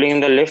 there is swelling in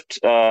the left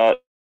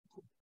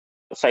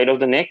side of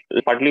the neck,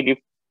 partly due to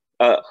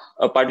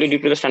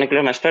the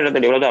sternocleidomastoid mastet at the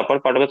level of the upper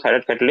part of the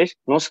thyroid cartilage.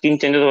 No skin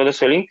changes over the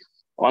swelling.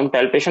 On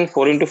palpation,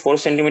 4 into 4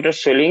 centimeter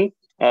swelling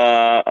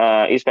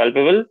is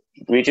palpable,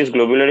 which is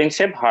globular in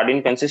shape, hard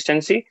in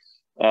consistency.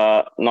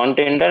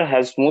 non-tender,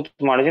 has smooth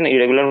margin,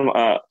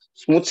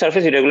 smooth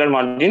surface, irregular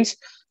margins,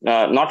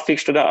 not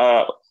fixed to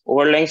the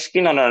overlying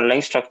skin or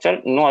underlying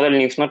structure. No other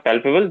lymph node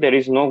palpable. There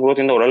is no growth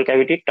in the oral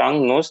cavity,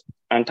 tongue, nose,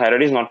 and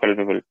thyroid is not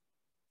palpable.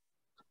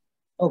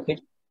 Okay.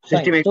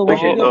 Systemic So what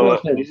is your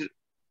question?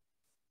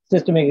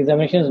 Systemic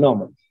examination is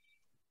normal.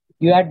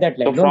 You add that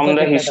line. So Don't from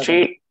the forget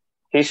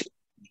that.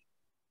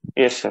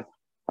 Yes, sir.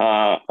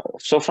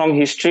 So from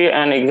history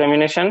and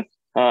examination,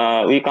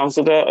 we come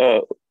to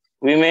the,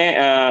 we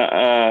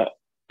may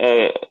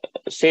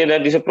say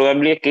that this is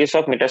probably a case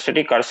of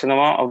metastatic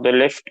carcinoma of the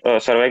left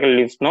cervical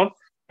lymph node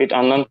with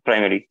unknown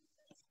primary.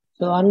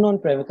 So unknown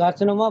primary,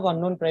 carcinoma of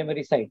unknown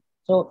primary site.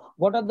 So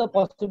what are the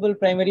possible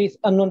primaries,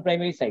 unknown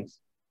primary sites?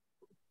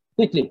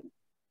 Quickly,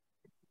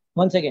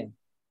 once again.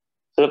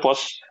 So the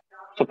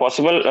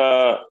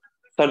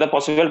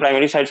possible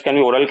primary sites can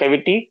be oral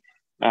cavity,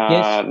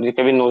 yes. There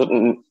can be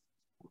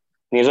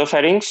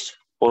nasopharynx,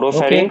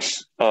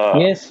 oropharynx,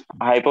 yes.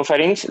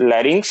 hypopharynx,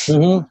 larynx,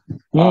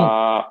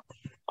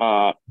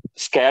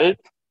 scalp,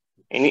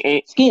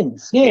 skin,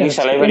 any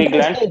salivary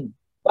gland. Skin.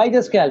 Why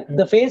the scalp?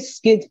 The face,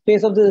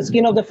 face of the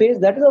skin of the face,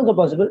 that is also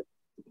possible.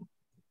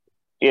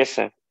 Yes,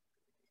 sir.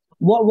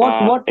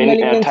 What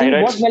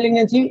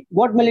malignancy?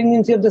 What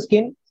malignancy of the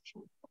skin?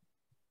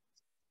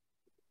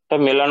 The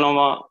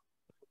melanoma.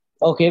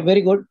 Okay,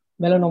 very good.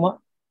 Melanoma.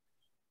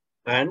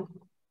 And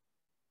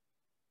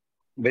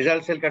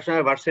basal cell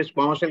carcinoma versus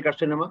squamous cell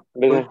carcinoma.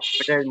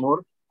 Which is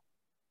more?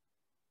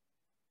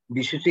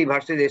 BCC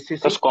versus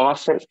SCC. The squamous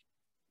cell.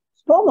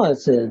 Squamous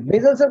cell.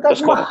 Basal cell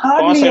carcinoma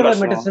hardly ever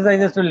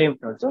metastasizes to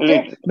lymph nodes.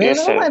 Okay,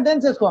 melanoma and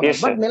then says squamous.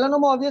 Yes, but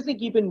melanoma, obviously,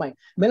 keep in mind,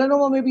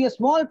 melanoma may be a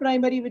small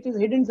primary which is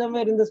hidden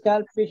somewhere in the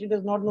scalp. Patient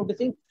is not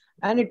noticing,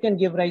 and it can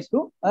give rise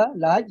to a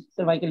large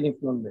cervical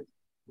lymph node.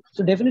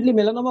 So definitely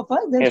melanoma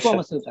first, then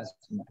squamous cell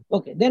carcinoma.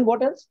 Okay, then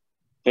what else?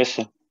 Yes,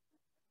 sir.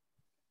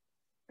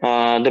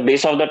 The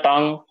base of the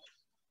tongue.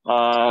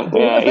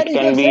 It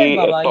can be.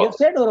 You've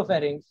said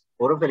oropharynx.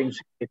 Oropharynx.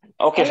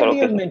 Okay, sir. Okay.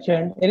 You've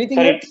mentioned anything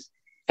else?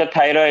 The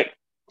thyroid.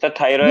 The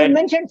thyroid. You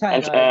mentioned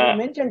thyroid. You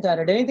mentioned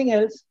thyroid. Anything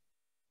else?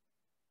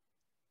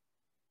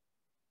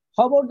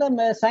 How about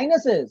the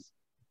sinuses?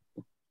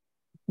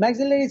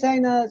 Maxillary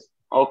sinus.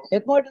 Okay.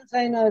 Ethmoidal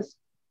sinus.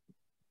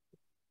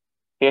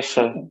 Yes,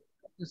 sir.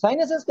 The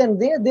sinuses can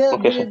their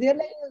line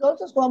is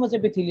also squamous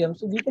epithelium,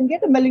 so we can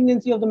get a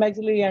malignancy of the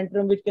maxillary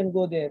antrum which can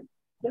go there.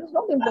 That is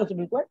not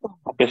impossible. Quite possible.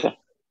 Okay, sir.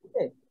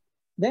 Okay.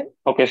 Then.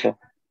 Okay, sir.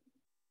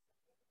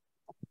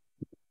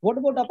 What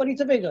about upper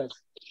esophagus?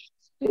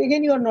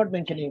 Again, you are not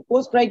mentioning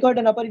post-cricoid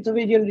and upper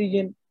esophageal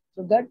region.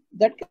 So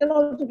that can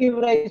also give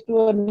rise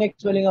to a neck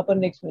swelling, upper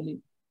neck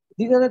swelling.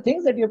 These are the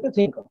things that you have to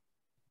think of.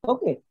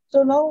 Okay.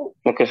 So now,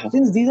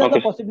 since these are the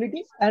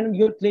possibilities and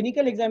your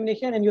clinical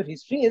examination and your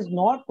history is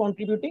not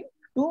contributing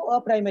to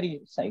a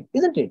primary site,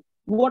 isn't it?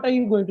 What are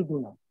you going to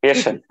do now?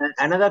 Yes, sir.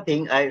 Another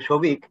thing,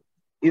 Shobik,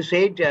 you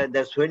said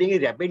the swelling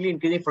is rapidly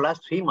increasing for the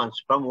last 3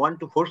 months from 1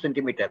 to 4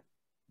 centimeters.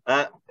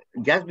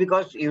 Just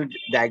because you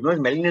diagnose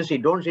malignancy,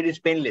 don't say it is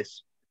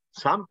painless.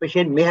 Some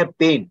patient may have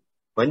pain.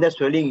 When the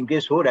swelling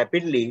increases so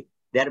rapidly,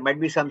 there might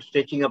be some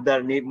stretching of the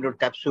lymph node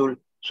capsule.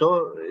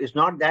 So it's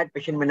not that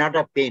patient may not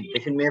have pain.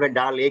 Patient may have a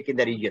dull ache in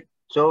the region.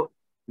 So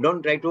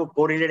don't try to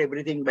correlate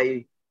everything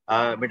by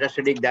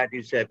metastatic that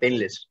is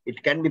painless.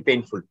 It can be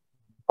painful.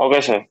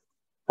 Okay, sir.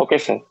 Okay,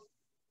 sir.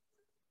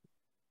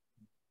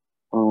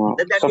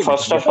 So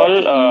first of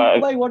all,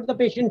 by what the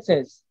patient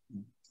says.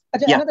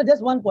 Another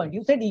just one point.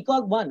 You said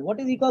ECOG 1. What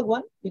is ECOG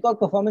 1? ECOG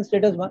performance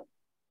status 1.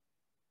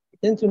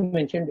 Since you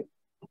mentioned it.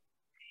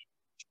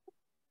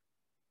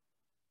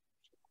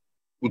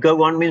 ECOG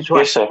 1 means what?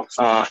 Yes, sir.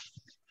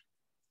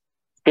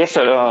 Yes,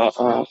 sir.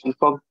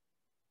 ECOG.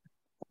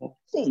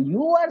 See,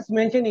 you are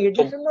mentioning it.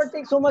 It should not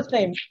take so much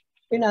time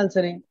in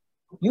answering.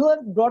 You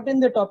have brought in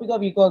the topic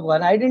of ECOG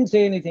 1. I didn't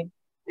say anything.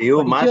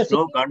 You must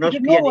know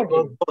colonoscopy and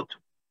ECOG both.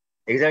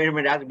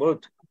 Examination ask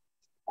both.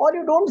 Or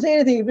you don't say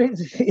anything.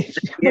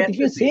 If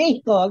you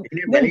say ECOG,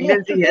 then you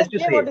have to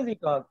say what is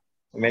ECOG.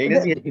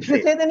 If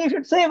you say, then you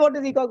should say what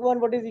is ECOG 1,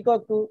 what is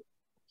ECOG 2.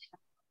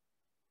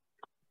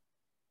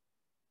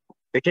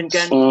 Patient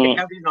can take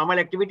out his normal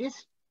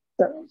activities?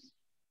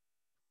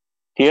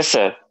 Yes,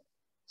 sir.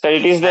 So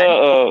it is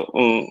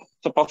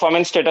the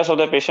performance status of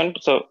the patient.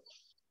 So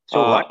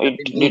what it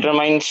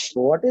determines.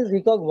 What is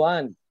ECOG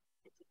 1?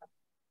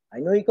 I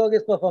know ECOG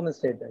is performance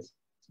status.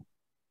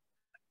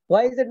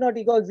 Why is it not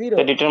ECOG 0?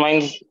 It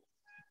determines.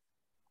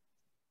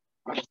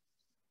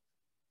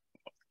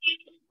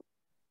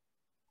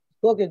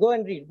 Okay, go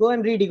and read. Go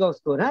and read ECOG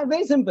score.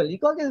 Very simple.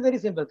 ECOG is very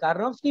simple.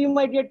 Karnofsky, you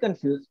might get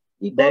confused.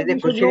 ECOG, there is a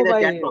question in the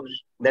chat box.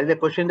 There is a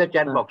question in the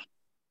chat box.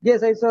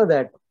 Yes, I saw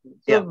that.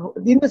 So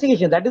the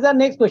investigation, that is our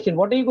next question.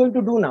 What are you going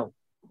to do now?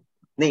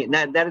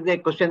 There is a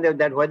question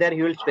that whether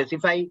he will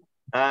specify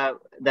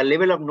the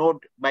level of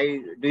node by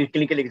doing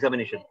clinical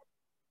examination.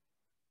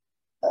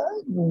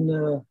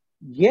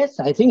 Yes,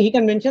 I think he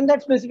can mention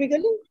that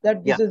specifically,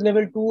 that this Yeah. is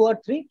level 2 or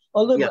 3.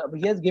 Although Yeah.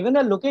 he has given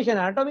a location,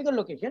 anatomical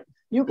location,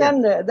 you Yeah.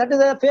 can, that is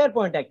a fair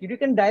point actually. You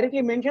can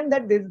directly mention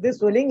that this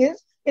swelling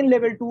is in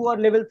level 2 or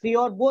level 3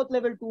 or both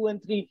level 2 and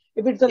 3.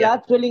 If it's a Yeah.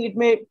 large swelling, it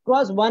may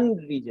cross one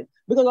region.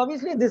 Because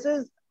obviously this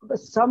is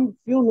some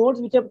few nodes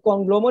which have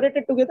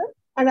conglomerated together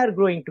and are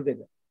growing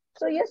together.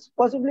 So yes,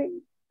 possibly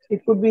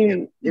it could be,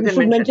 Yeah. you can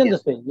should mention yes.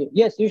 the swelling.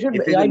 Yes, you should,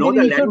 If you know ideally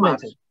the you should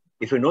landmarks, mention.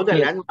 if you know the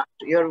Yes. landmarks,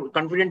 you're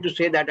confident to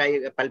say that I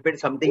palpate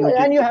something which Yeah,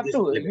 is and you in have this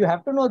to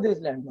level. know these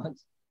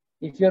landmarks.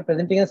 If you are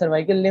presenting a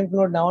cervical lymph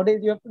node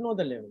nowadays, you have to know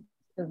the level.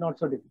 It's not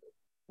so difficult.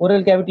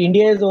 Oral cavity.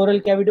 India is oral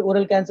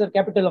cancer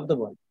capital of the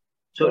world.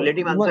 So So let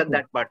him you answer must know.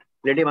 that part.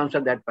 Let him answer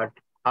that part.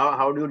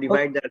 How do you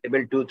divide the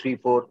level 2, 3,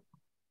 4?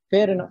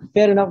 Fair enough.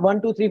 Fair enough.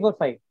 1, 2, 3, 4,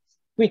 5.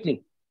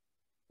 Quickly.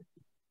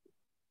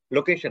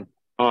 Location.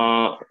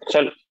 So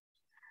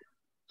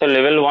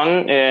level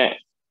 1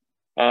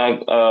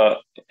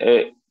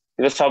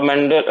 the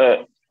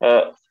submental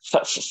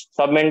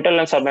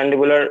and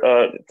submandibular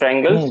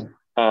triangles.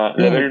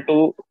 Level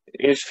 2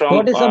 is from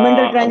what is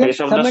submental triangle? base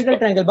of Submental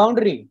triangle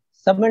boundary.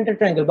 Submental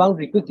triangle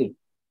boundary. Quickly.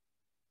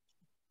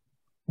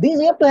 These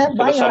you have to have so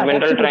by the heart.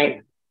 submental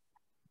triangle.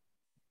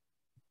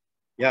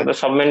 Yeah. So the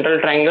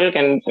submental triangle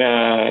can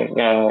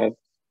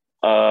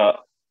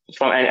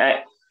from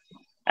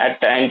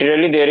at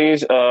anteriorly there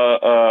is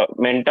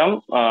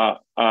mentum.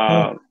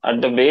 At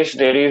the base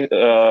there is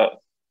the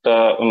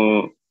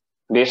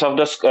base of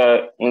the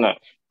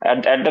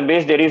at the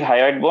base there is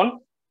hyoid bone,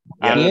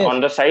 Yeah. and Yes.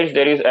 on the sides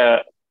there is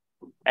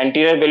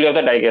anterior belly of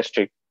the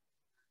digastric.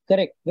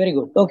 Correct. Very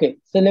good. Okay.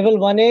 So level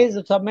 1 is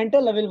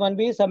submental, level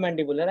 1B is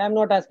submandibular. I'm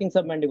not asking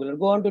submandibular.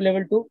 Go on to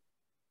level 2.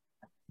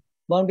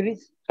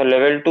 Boundaries. So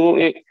level 2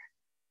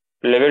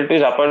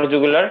 is upper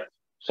jugular.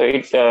 So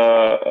it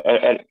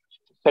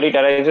it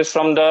arises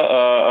from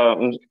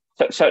the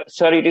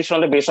it is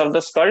from the base of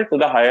the skull to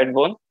the hyoid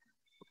bone.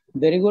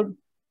 Very good.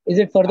 Is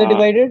it further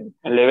divided?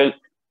 Level.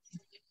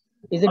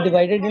 Is it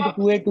divided into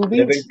 2A, 2B?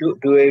 Level 2,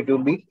 2A,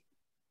 2B.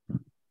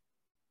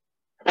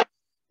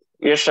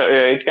 Yes,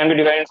 it can be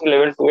divided into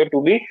level 2A,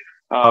 2B.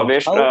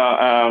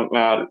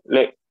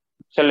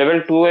 So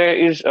level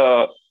 2A is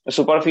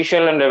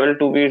superficial and level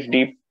 2B is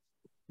deep.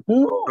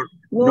 No,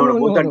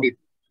 both are deep.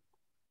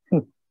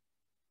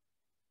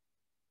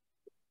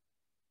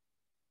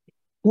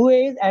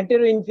 2A is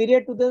anterior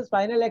inferior to the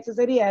spinal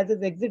accessory as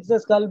it exits the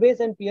skull base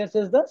and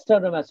pierces the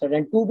sternomastoid.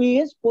 And 2B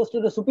is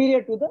posterior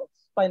superior to the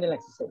spinal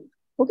accessory.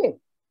 Okay.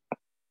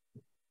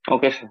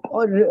 Okay, sir.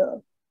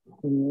 Or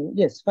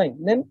yes,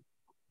 fine. Then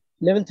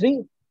level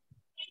 3.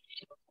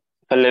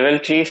 So level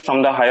 3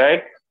 from the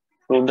hyoid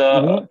to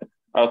the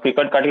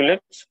cricut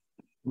cartilage.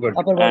 Good.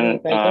 Upper border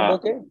of tricep,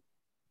 okay.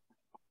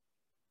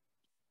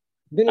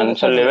 And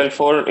so level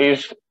 4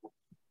 is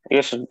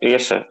yes, sir.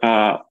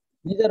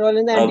 These are all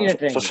in the anterior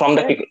triangle. So from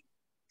the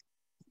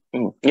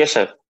yes,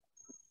 sir.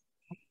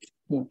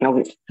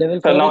 Now,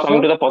 level 4 so now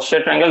coming to the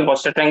posterior triangle.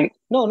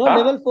 No,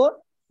 level 4.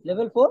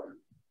 Level 4.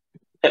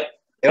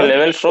 So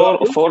level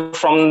 4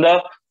 from the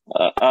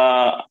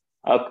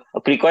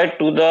cricoid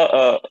to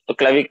the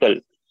clavicle.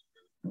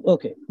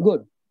 Okay,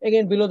 good.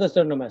 Again below the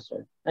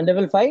sternomastoid. And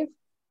level 5?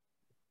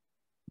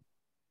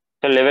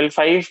 So level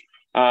 5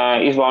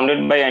 is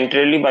bounded by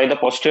anteriorly by the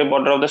posterior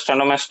border of the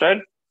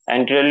sternomastoid,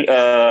 anteriorly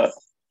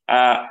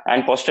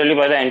and posteriorly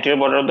by the anterior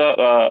border of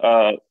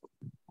the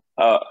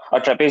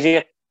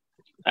trapezius,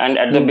 and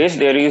at the base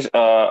there is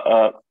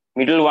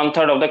middle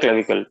 1/3 of the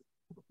clavicle.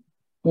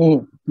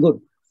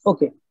 Good.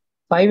 Okay.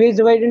 5A is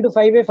divided into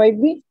 5A,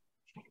 5B?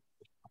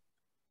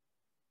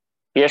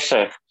 Yes,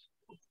 sir.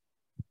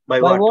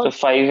 By what?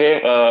 So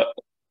 5A.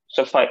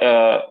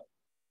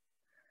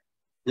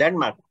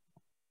 Landmark.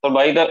 So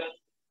by the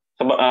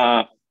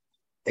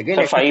again.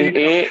 So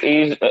 5A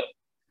is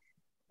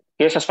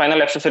yes, a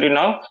spinal accessory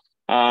now.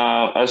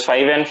 As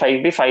 5A and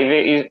 5B. 5A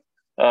is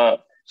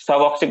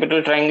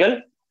suboccipital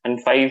triangle, and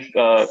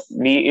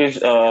 5B is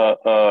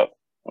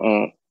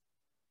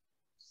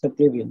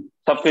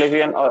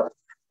subclavian or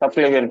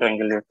subclavian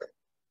triangle.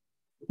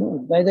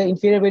 By the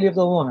inferior belly of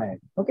the omohyoid.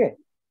 Okay,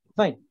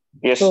 fine.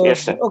 Yes, so,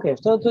 yes, sir. Okay,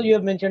 so you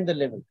have mentioned the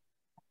level.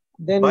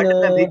 Then, but the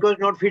varicose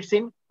node fits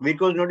in.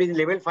 Varicose node is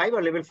level 5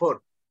 or level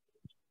 4?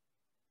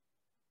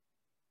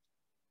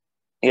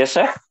 Yes,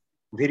 sir.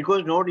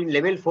 Varicose node in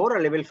level 4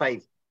 or level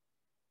 5?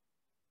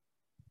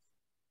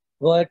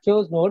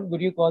 Varicose node,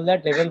 would you call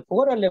that level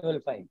 4 or level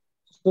 5?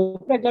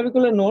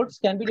 Supraclavicular nodes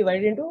can be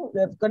divided into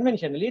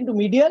conventionally into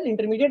medial,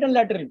 intermediate, and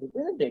lateral,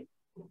 isn't it?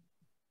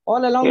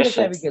 All along the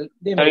clavicle,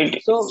 they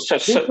meet. So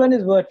which one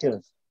is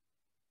virtuous?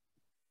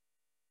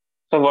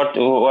 So what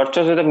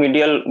is the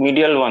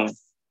medial one?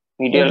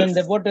 Medial. So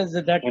then what does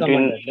that come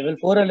under? Level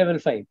 4 or level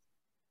 5?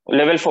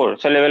 Level 4.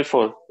 So level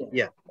 4.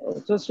 Yeah.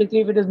 So strictly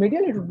if it is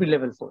medial, it would be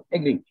level 4.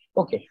 Agreed.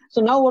 Okay.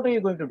 So now what are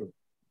you going to do?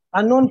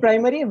 Unknown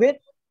primary with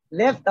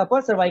left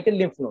upper cervical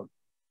lymph node.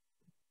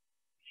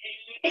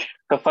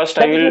 So first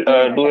I will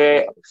do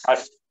a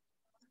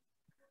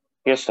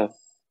yes, sir.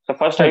 So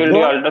first I will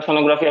do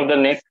ultrasonography of the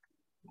neck.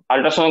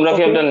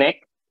 Ultrasonography of the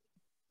neck.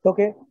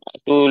 Okay.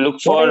 to look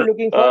What are for you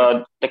looking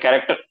for? the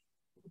character.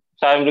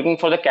 So I'm looking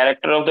for the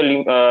character of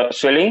the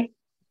swelling,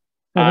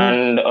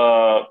 Mm-hmm.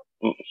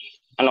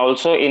 and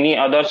also any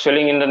other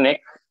swelling in the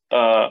neck,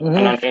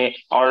 Mm-hmm.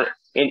 or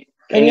Any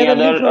any other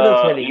other lymph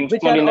nodal swelling lymph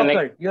which node are in the neck.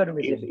 occurred? You are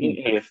Yes, missing.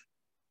 yes,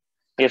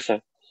 yes,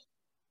 sir.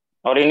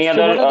 Or any So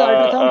other what are the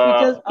ultrasound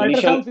features?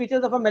 initial. Ultrasound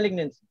features of a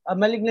malignancy, a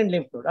malignant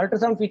lymph node.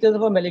 Ultrasound features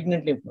of a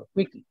malignant lymph node.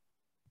 Quickly.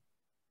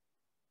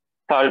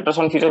 The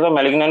ultrasound features of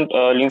malignant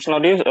lymph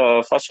node is,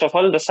 first of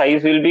all, the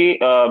size will be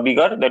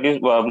bigger, that is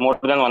more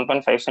than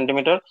 1.5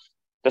 centimeter.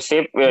 The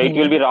shape, it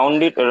will be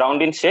round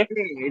in shape.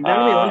 It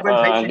doesn't be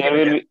 1.5 There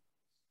will centimeter. be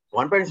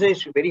 1.6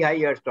 is very high.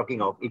 You are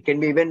talking of. It can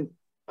be even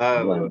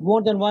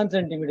more than 1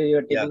 centimeter. You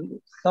are taking. Yeah.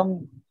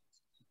 Some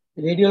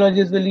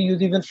radiologists will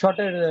use even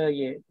shorter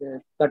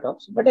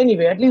cutoffs. But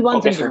anyway, at least 1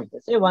 Okay, centimeter.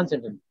 Say 1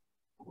 centimeter.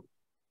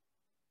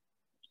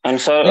 and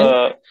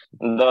sir,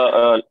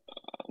 the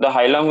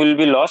hilum will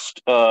be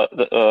lost.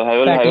 The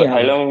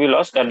hilum will be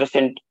lost at the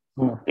center.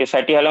 The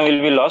fatty hilum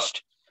will be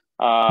lost.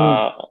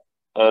 The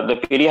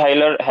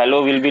perihilar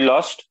halo will be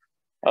lost.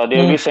 There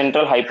will be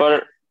central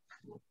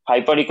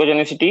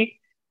hyperechogenicity.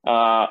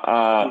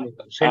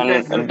 center,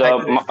 And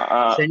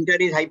the center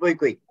is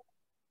hypoechoic.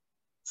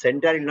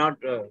 Center is not.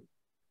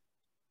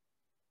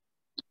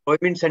 Oh,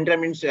 it means center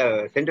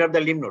center of the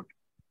lymph node.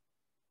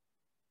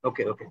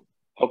 Okay, okay.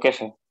 Okay,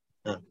 sir.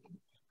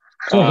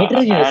 So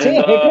heterogeneous. Say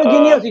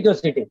heterogeneous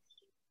ecosystem.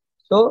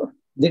 So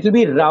it will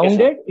be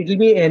rounded, it will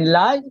be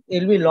enlarged,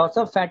 it will be loss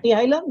of fatty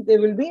hilum, there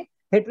will be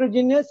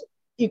heterogeneous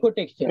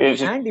ecotexture.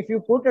 And if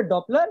you put a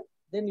Doppler,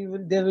 then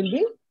there will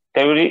be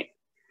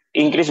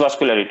increased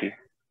vascularity.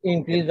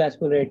 Increased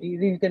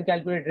vascularity. You can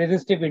calculate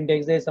resistive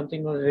index. There is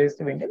something called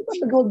resistive index,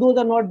 but those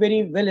are not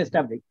very well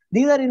established.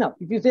 These are enough.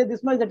 If you say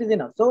this much, that is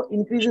enough. So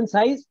increase in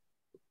size,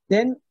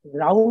 then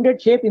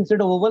rounded shape instead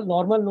of oval.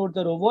 Normal nodes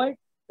are ovoid.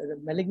 The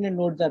malignant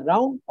nodes are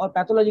round, or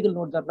pathological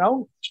nodes are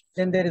round.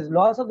 Then there is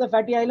loss of the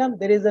fatty hilum.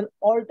 There is an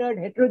altered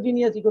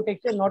heterogeneous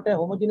ecotexture, not a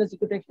homogeneous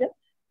ecotexture.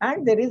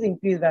 And there is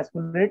increased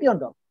vascularity on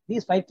top.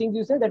 These 5 things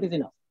you say, that is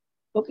enough.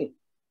 Okay.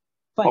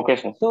 Fine. Okay,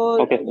 sir.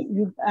 So, okay.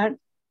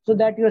 So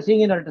that you are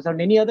seeing in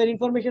ultrasound. Any other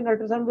information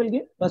ultrasound will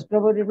give? First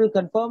of all, it will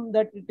confirm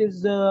that it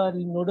is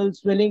nodal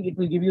swelling. It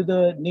will give you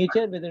the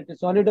nature, whether it is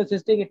solid or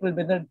cystic. It will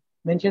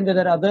mention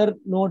whether other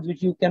nodes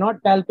which you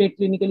cannot palpate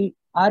clinically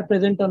are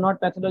present or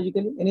not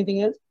pathologically.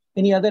 Anything else?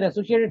 Any other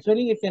associated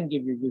swelling? It can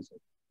give you.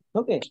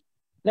 Okay,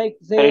 like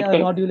say a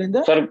nodule in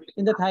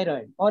the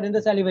thyroid or in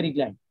the salivary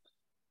gland.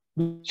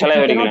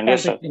 Salivary gland,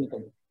 yes, sir.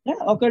 Clinically. Yeah,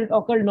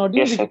 occult nodule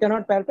yes, which sir. you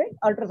cannot palpate.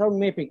 Ultrasound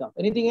may pick up.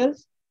 Anything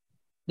else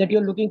that you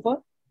are looking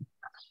for?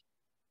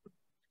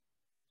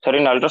 Sir,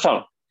 in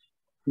ultrasound?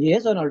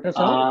 Yes, on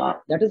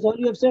ultrasound. That is all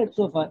you have said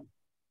so far.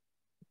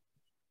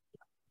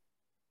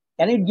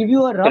 Can it give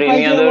you a rough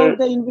idea about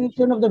the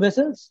involution of the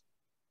vessels?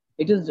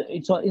 It's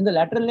in the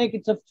lateral neck.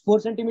 It's a 4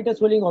 centimeter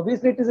swelling.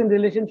 Obviously, it is in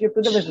relationship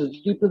to the vessels,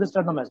 deep to the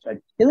sternomastoid,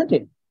 isn't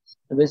it?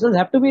 The vessels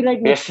have to be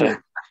right next to it.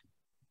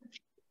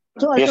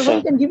 So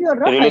ultrasound can give you a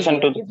rough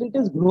idea. If it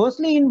is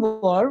grossly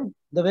involved,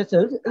 the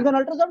vessels, even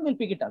ultrasound will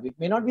pick it up. It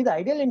may not be the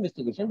ideal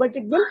investigation, but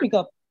it will pick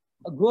up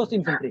a gross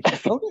infiltration.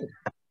 Okay.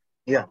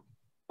 Yeah.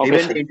 Okay,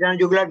 even the internal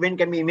jugular vein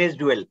can be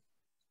imaged well.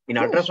 In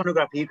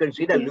ultrasonography, you can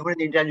see the lumen in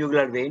the internal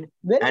jugular vein.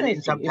 Very and nice.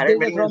 in some thyroid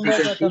malignancy, you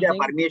can see the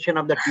permeation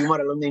of the tumor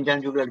along the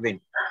internal jugular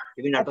vein.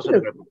 Even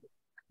ultrasonography.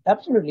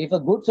 Absolutely. If a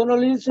good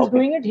sonologist is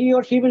doing it, he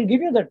or she will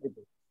give you that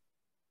report.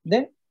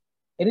 Then,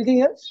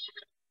 anything else?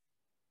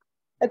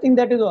 I think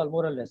that is all,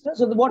 more or less.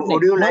 So what next?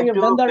 Would you like to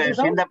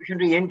send the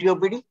patient to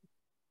ENT-OPD?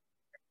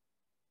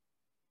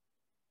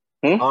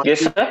 Yes,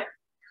 sir.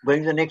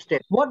 Going to the next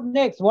step. What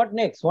next? What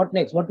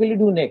will you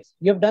do next?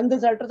 You have done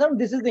this ultrasound.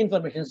 This is the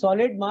information.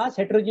 Solid mass,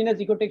 heterogeneous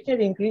ecotexture,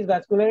 increased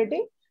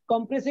vascularity,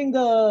 compressing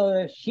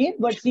the sheath,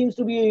 but seems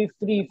to be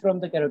free from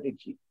the carotid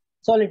sheath.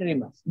 Solitary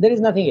mass. There is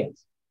nothing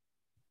else.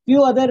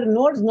 Few other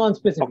nodes,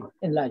 non-specific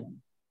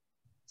enlargement.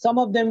 Some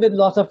of them with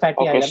loss of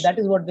fatty hilum. That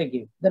is what they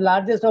give. The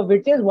largest of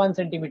which is 1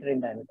 centimeter in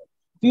diameter.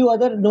 Few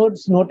other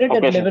nodes noted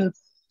at level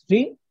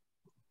 3.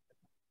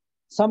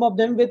 Some of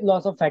them with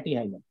loss of fatty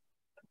hilum.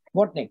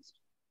 What next?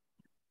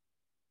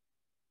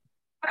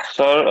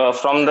 So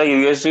from the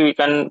USG, we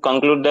can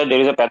conclude that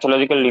there is a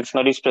pathological lymph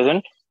node is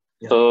present.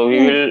 Yeah. So we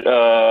will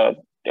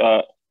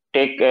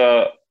take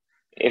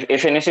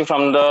FNAC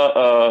from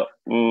the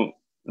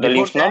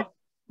lymph node.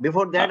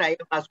 Before that, I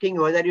am asking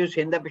whether you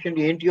send the patient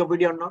to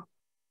ENT-OPD or not.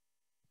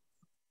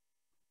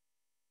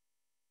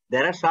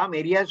 There are some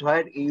areas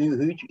where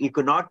which you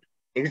cannot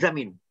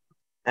examine,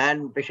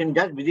 and patient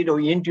just visit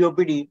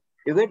ENT-OPD.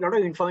 You get a lot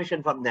of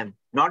information from them.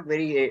 Not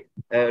very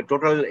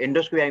total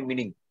endoscopy, I'm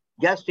meaning.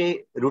 Just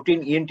a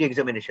routine ENT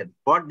examination.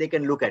 What they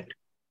can look at?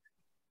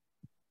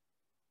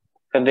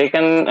 So they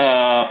can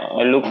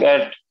look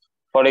at,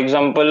 for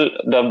example,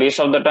 the base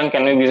of the tongue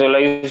can be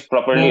visualized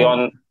properly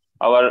on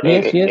our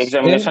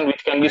examination,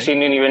 which can be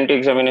seen in ENT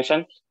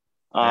examination.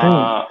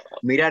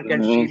 Mirror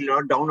can see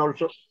lot down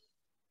also.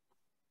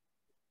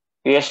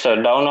 Yes,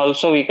 sir. Down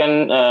also we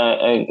can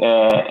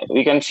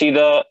see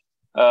the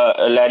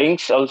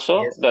larynx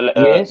also. Yes. The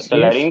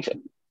larynx,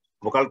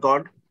 Vocal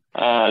cord.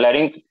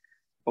 larynx,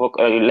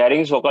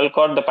 vocal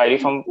cord, the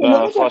pyriform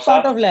What fossa.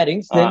 part of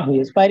larynx? Then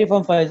yes,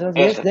 pyriform fossa.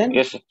 Yes, then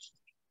yes.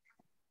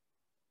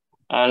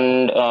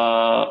 And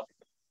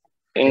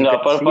in You the can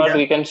upper see part, that.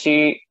 we can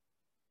see.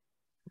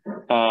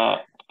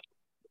 Part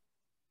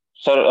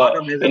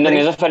of In the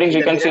nasopharynx nasopharynx, in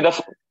we the can see middle.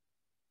 the.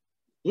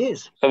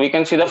 Yes. So we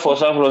can see the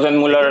fossa of I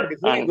Rosenmuller.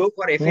 think before you go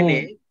for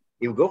FNA,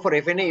 you go for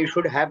FNA, you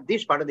should have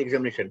this part of the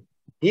examination.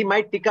 He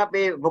might pick up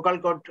a vocal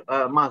cord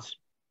mass.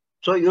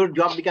 So your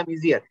job becomes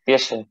easier.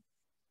 Yes, sir.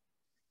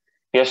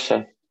 Yes,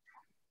 sir.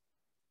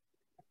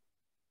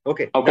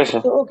 Okay. Okay,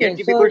 sir. so okay. ENT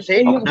So people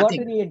say you've got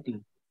nothing. an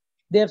ENT.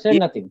 They have said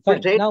nothing.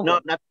 Fine. Say, Now no,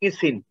 what? nothing is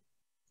seen. No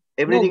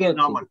Everything is growth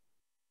normal.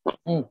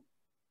 seen.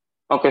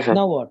 Okay, sir.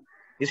 Now what?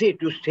 You see,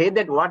 to say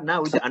that what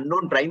now with the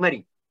unknown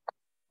primary,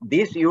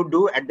 this you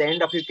do at the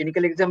end of your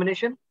clinical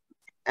examination,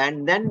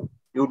 and then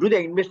you do the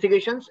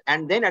investigations,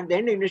 and then at the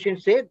end, the investigation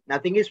say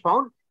nothing is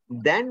found,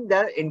 then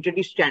the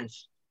entity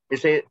stands.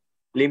 It's a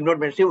lymph node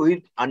massive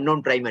with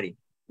unknown primary,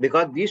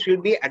 because this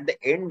will be at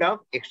the end of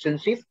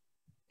extensive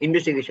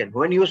investigation.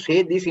 When you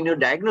say this in your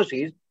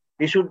diagnosis,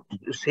 you should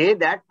say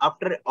that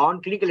after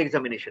on clinical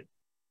examination,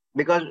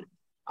 because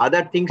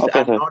other things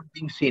are not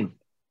being seen,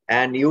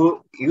 and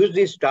you use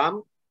this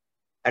term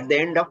at the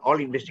end of all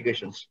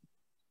investigations.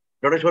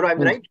 Dr. Shoro, I'm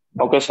right?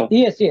 Okay, sir.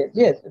 Yes.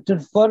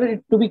 For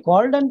it to be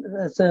called an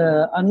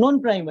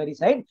unknown primary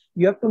site,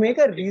 you have to make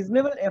a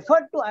reasonable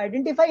effort to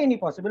identify any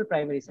possible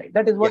primary site.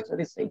 That is what it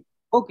is saying.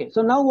 Okay,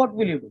 so now what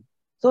will you do?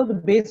 So the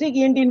basic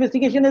ENT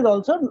investigation is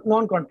also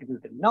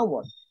non-contributory. Now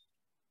what?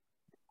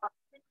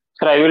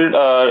 Sir, I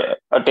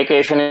will take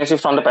a FNAC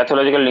from the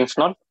pathological lymph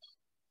node.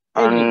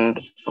 And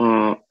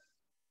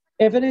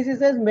FNAC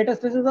says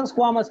metastasis of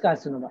squamous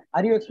carcinoma.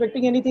 Are you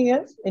expecting anything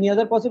else? Any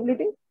other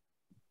possibility?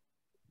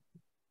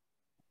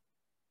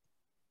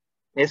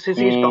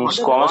 SCC is common.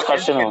 Squamous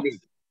carcinoma.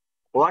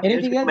 What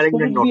anything else?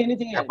 Could it be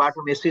anything else? Apart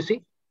from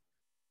SCC?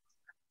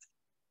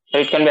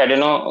 It can be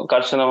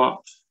adenocarcinoma.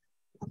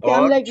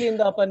 Unlikely in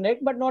the upper neck,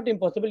 but not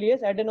impossible.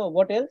 Yes, adeno.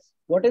 What else?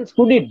 What else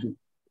could it be?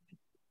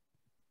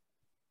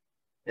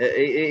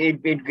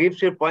 It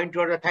gives you a point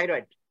toward the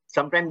thyroid.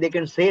 Sometimes they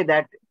can say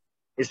that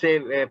it's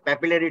a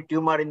papillary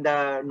tumor in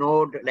the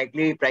node,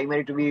 likely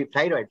primary to be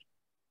thyroid.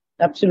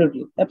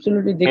 Absolutely.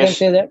 They can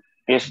say that.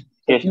 Yes.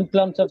 A few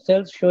clumps of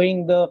cells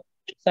showing the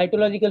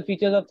cytological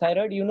features of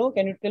thyroid.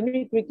 Can you tell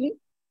me quickly?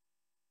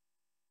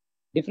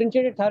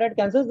 Differentiated thyroid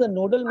cancers, the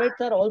nodal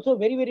mets are also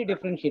very, very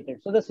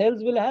differentiated. So the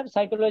cells will have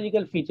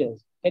cytological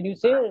features. Can you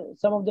say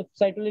some of the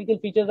cytological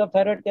features of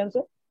thyroid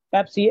cancer?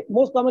 PAPCA.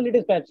 Most commonly it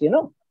is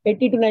PAPCA,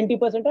 80 to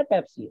 90% are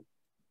PAPCA.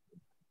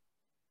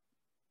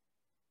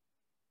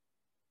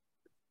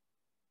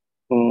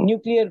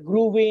 Nuclear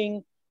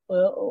grooving,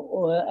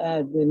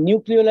 the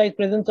nucleoli,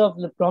 presence of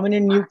the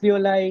prominent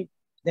nucleoli,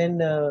 then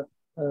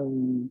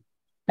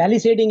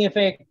palisading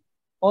effect.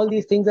 All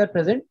these things are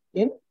present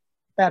in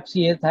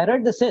PAPCA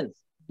thyroid, the cells.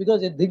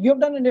 Because if you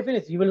have done an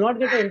FNAC, you will not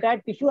get the entire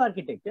tissue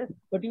architecture,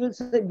 but you will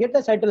get the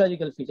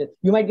cytological features.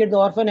 You might get the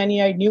orphan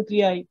aniide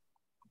nuclei.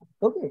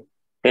 Okay.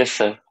 Yes,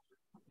 sir.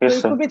 So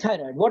it could be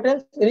thyroid. What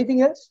else?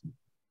 Anything else?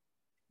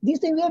 These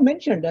things are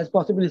mentioned as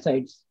possible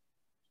sites.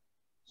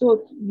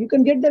 So you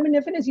can get them in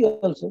FNAC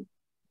also.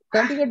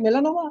 Can't you get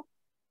melanoma?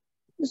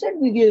 You said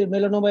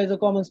melanoma is a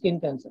common skin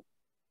cancer.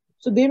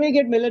 So they may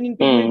get melanin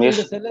pigments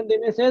in the cell, and they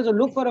may say, so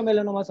look for a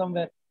melanoma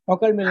somewhere,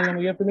 occult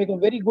melanoma. You have to make a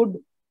very good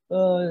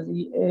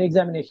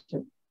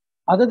examination.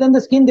 Other than the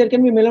skin, there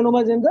can be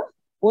melanomas in the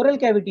oral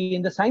cavity,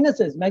 in the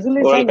sinuses,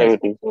 maxillary sinus.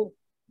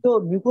 So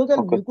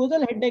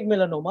mucosal head neck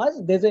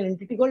melanomas, there's an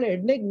entity called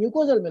head neck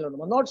mucosal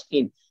melanoma, not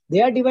skin.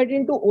 They are divided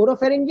into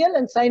oropharyngeal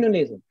and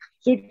sinonasal.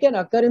 So it can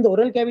occur in the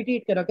oral cavity,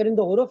 it can occur in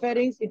the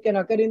oropharynx, it can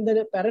occur in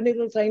the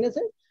paranasal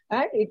sinuses,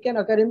 and it can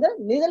occur in the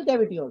nasal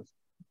cavity also.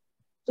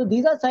 So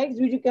these are sites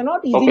which you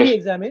cannot easily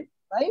examine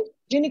by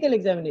clinical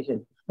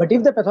examination. But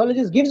if the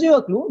pathologist gives you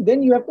a clue,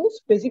 then you have to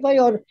specify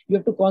or you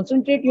have to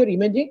concentrate your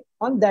imaging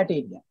on that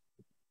area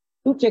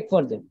to check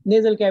for them.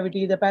 Nasal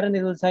cavity, the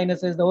paranasal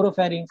sinuses, the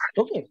oropharynx.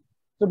 Okay.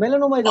 So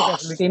melanoma is a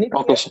possibility.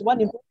 Anything else? One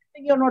important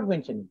thing you are not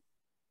mentioning.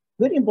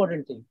 Very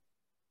important thing.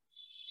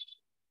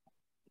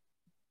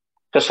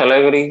 The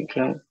salivary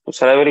gland.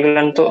 Salivary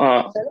gland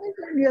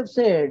you have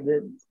said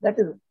that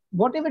is.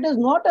 What if it is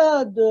not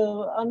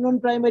the unknown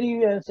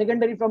primary,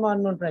 secondary from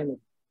unknown primary?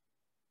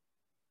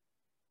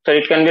 So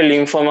it can be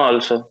lymphoma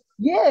also.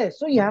 Yes,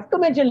 so you have to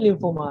mention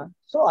lymphoma.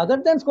 So other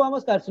than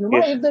squamous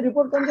carcinoma, if the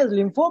report comes as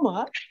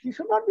lymphoma, you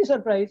should not be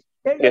surprised.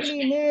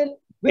 Elderly, male,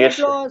 weight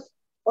loss,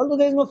 although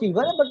there is no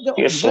fever, but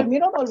the fever may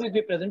not always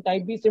be present.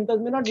 Type B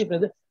symptoms may not be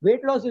present.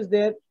 Weight loss is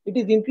there. It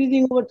is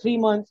increasing over 3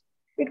 months.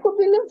 It could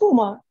be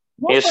lymphoma.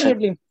 Don't forget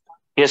lymphoma.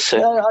 Yes, sir.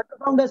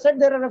 Ultrasound has said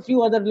there are a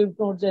few other lymph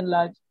nodes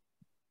enlarged.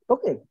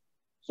 Okay.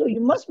 So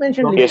you must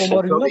mention lymphoma,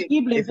 or you must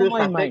keep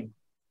lymphoma in mind.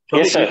 So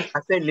if you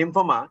suspect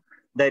lymphoma,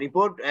 the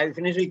report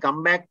will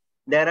come back.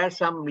 There are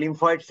some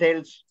lymphoid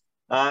cells.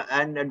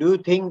 And do you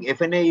think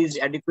FNA is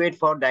adequate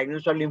for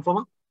diagnosis of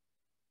lymphoma?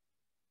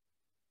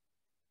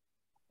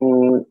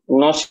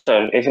 No,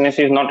 sir. FNAC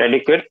is not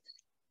adequate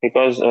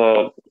because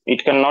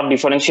it cannot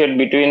differentiate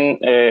between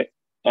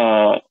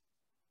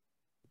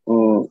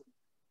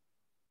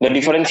the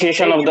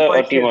differentiation of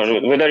the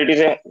tumor, whether it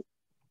is a.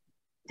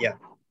 Yeah.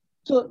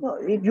 So no,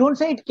 you won't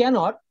say it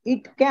cannot.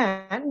 It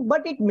can,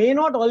 but it may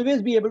not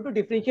always be able to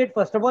differentiate,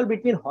 first of all,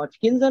 between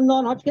Hodgkin's and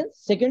non-Hodgkin's.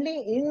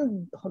 Secondly,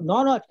 in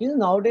non-Hodgkin's,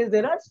 nowadays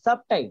there are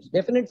subtypes,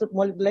 definite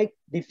submolecule like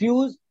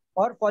diffuse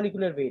or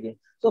follicular variant.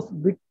 So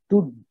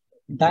to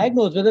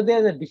diagnose whether there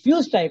is a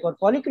diffuse type or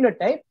follicular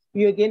type,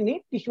 you again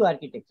need tissue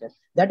architecture.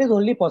 That is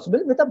only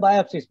possible with a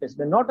biopsy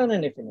specimen, not on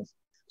an FNS.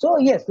 So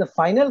yes, the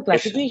final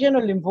classification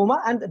of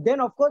lymphoma, and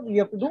then of course you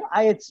have to do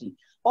IHC,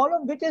 all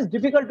of which is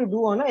difficult to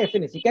do on a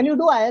FNAC. Can you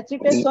do IHC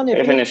tests on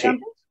FNAC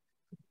samples?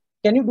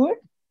 Can you do it?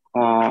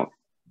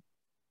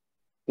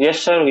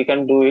 Yes, sir, we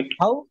can do it.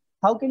 How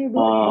can you do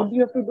it? What do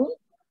you have to do?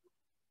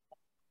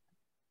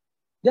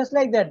 Just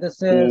like that, the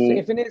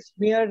FNA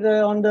smeared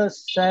on a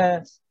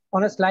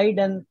slide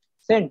and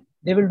sent.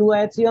 They will do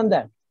IHC on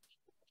that.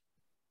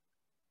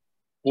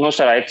 No,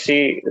 sir.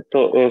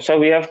 IHC. So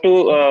we have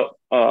to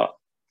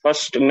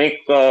first make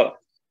cell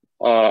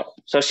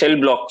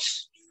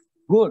blocks.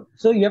 Good.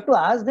 So you have to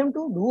ask them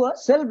to do a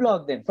cell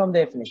block then from the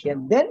FNAC,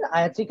 and then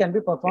IHC can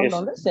be performed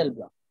on the cell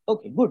block.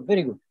 Okay, good,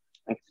 very good.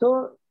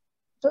 So,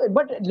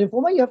 but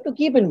lymphoma you have to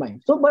keep in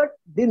mind. So, but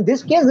in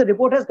this case, the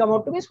report has come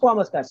out to be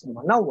squamous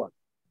carcinoma. Now what?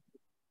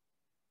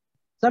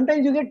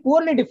 Sometimes you get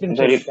poorly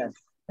differentiated carcinoma.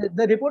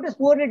 The report is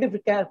poorly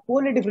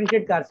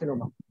differentiated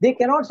carcinoma. They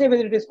cannot say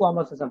whether it is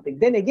squamous or something.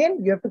 Then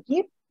again, you have to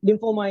keep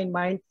lymphoma in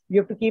mind. You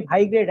have to keep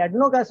high-grade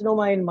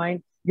adenocarcinoma in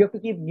mind. You have to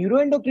keep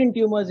neuroendocrine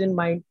tumors in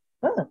mind.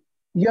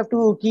 You have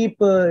to keep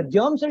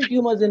germ cell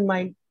tumors in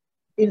mind.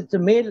 It's a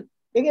male.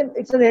 Again,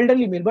 it's an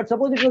elderly male. But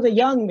suppose it was a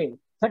young male,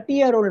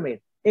 30-year-old male,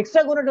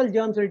 extragonadal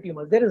germ cell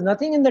tumors. There is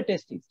nothing in the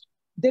testes.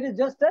 There is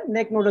just a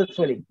neck nodal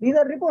swelling. These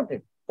are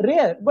reported.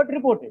 Rare, but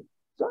reported.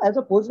 So as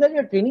a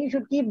postgraduate trainee, you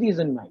should keep these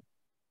in mind.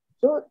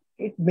 So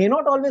it may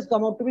not always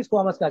come out to be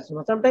squamous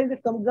carcinoma. Sometimes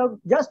it comes out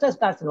just as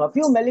carcinoma. A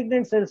few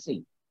malignant cells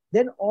see.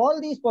 Then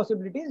all these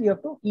possibilities you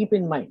have to keep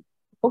in mind.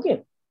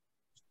 Okay.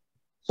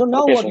 So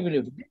now what you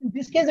will do? In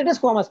this case, it is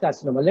squamous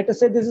carcinoma. Let us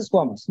say this is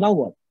squamous. Now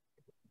what?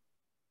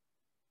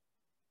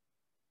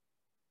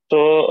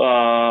 So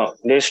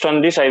based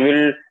on this, I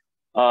will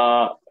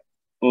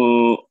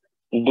do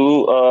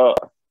a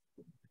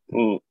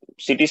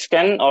CT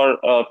scan or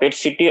PET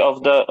CT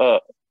of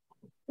the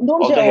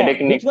Don't say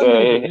headache. Which one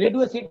will you do? Will you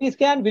do a CT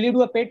scan? Will you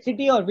do a PET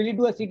CT, or will you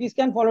do a CT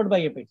scan followed by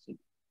a PET CT?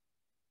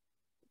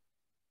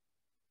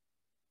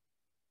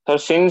 So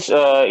since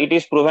it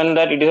is proven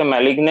that it is a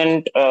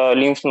malignant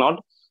lymph node,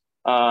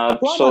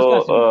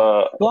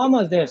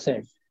 squamous they have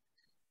said,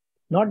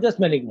 not just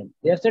malignant.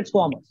 They have said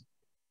squamous.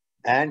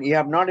 And you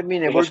have not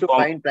been able to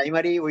find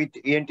primary with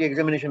ENT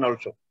examination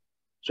also.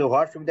 So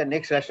what should be the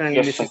next rational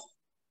analysis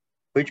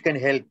which can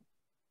help?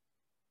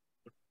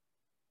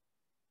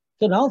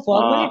 So now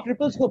formally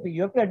triple scopy.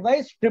 You have to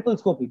advise triple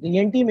scopy. The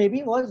ENT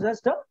maybe was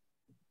just a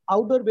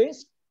outdoor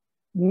based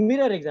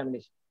mirror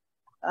examination.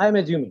 I'm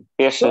assuming.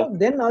 Yes, sir. So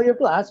then now you have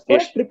to ask for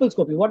a triple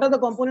scopy. What are the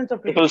components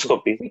of triple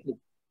scopy?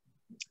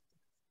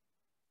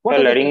 What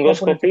are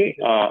laryngoscopy?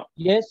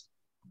 Yes.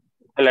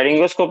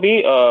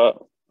 Laryngoscopy,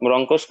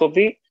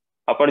 bronchoscopy,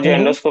 upper GI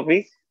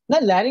endoscopy. Now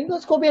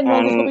laryngoscopy and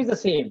bronchoscopy is the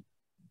same.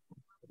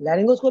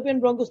 Laryngoscopy and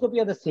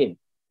bronchoscopy are the same.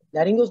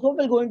 Laryngoscope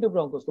will go into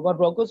bronchoscope, or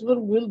bronchoscope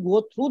will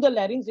go through the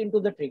larynx into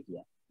the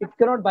trachea. It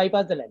cannot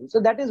bypass the larynx. So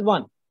that is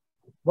one.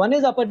 One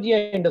is upper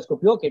GI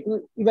endoscopy, okay,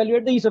 to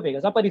evaluate the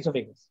esophagus, upper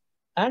esophagus.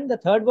 And the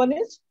third one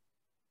is?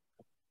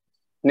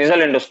 Nasal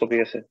endoscopy,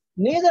 yes, sir.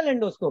 Nasal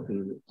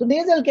endoscopy. So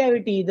nasal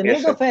cavity, the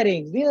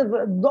nasopharynx, these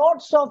are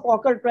lots of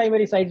occult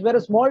primary sites where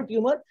a small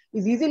tumor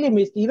is easily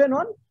missed, even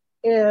on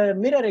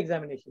mirror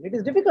examination. It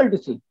is difficult to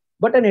see.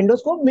 But an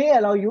endoscope may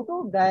allow you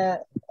to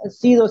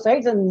see those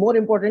sites, and more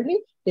importantly,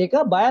 take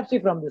a biopsy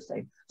from this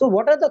site. So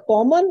what are the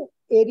common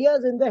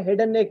areas in the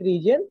head and neck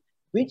region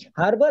which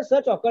harbor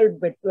such occult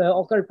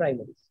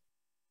primaries,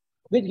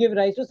 which give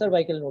rise to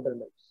cervical nodal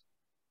melts?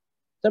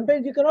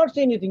 Sometimes you cannot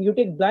see anything. You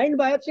take blind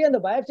biopsy and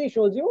the biopsy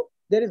shows you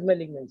there is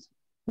malignancy.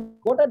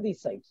 What are these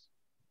sites?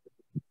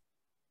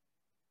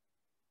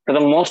 So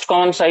the most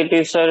common site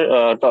is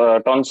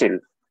tonsil.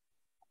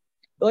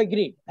 Oh,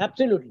 agreed.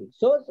 Absolutely.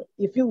 So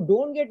if you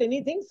don't get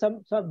anything,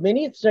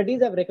 many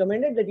studies have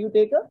recommended that you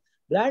take a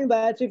blind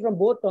biopsy from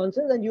both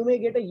tonsils and you may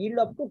get a yield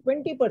up to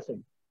 20%.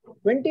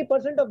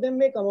 20% of them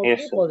may come out to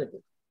be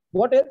positive.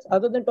 What else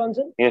other than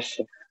tonsil? Yes,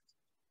 sir.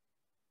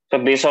 So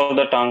base of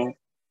the tongue.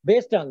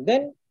 Base tongue.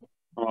 Then?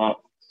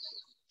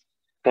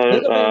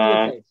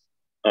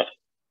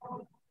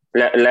 Larynx,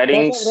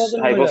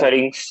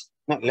 hypopharynx.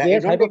 No,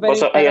 yes,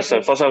 hypopharynx. Yes,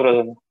 sir. Fossa of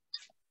Rosenmuller.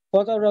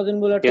 Fossa of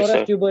Rosenmuller,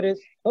 torus tuberis.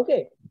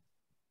 Okay.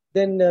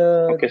 Then,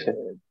 okay, sir.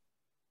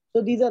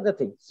 So these are the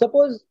things.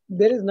 Suppose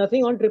there is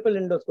nothing on triple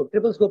endoscope,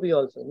 triple scopy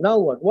also. Now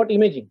what? What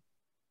imaging?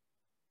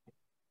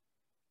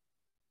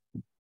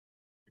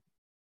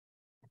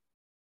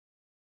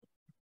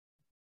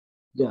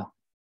 Yeah.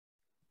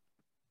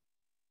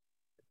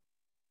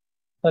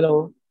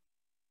 Hello.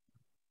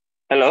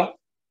 Hello.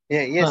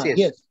 Yeah, yes, yes.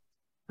 Yes.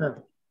 Huh.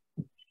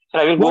 Sir,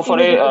 I will go What for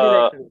imaging would you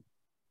a like to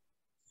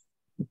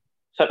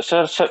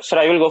do? sir,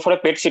 I will go for a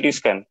PET CT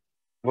scan.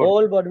 Good.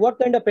 Whole body. What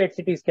kind of PET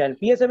CT scan?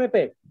 PSMA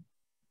PET.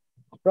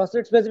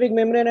 Prostate specific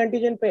membrane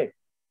antigen PET.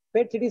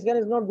 PET CT scan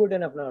is not good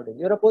enough nowadays.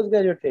 You're a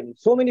postgraduate training.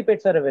 So many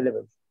PETs are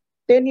available.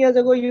 10 years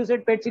ago, you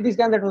said PET CT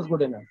scan, that was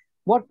good enough.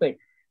 What PET?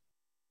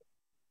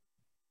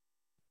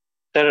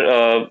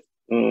 Sir,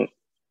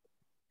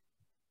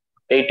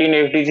 18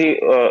 FDG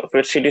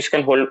PET CT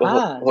scan whole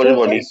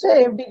body.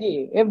 Say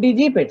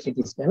FDG PET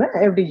CT scan.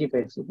 FDG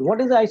PET CT.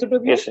 What is the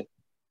isotope Yes, used? sir.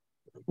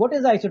 What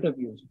is the isotope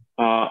used?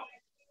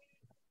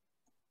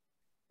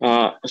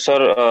 Sir,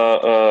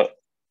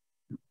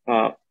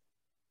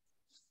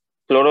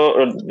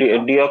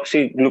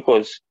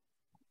 fluorodeoxyglucose.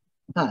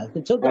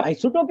 So the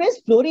isotope is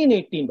fluorine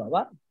 18,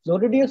 Baba.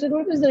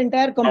 Fluorodeoxyglucose is the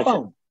entire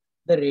compound.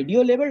 The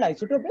radio labeled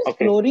isotope is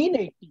fluorine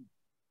 18.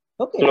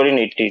 Okay. Fluorine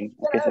 18.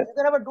 Okay, sir. You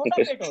can have a DOTA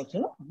Okay, PET also,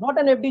 no? Not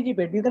an FDG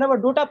PET. You can have a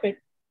DOTA PET.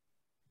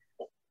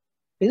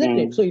 Isn't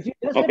it? So if you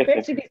just say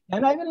PET CT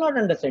scan, I will not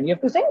understand. You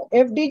have to say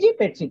FDG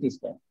PET CT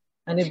scan.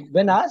 And if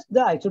when asked, the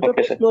isotope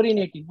is fluorine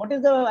 18. What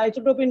is the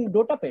isotope in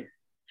DOTA PET?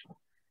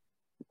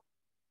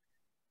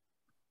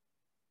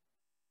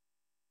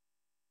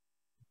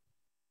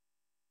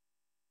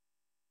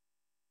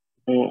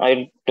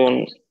 I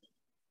don't.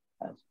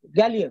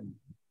 Gallium.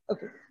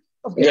 Okay.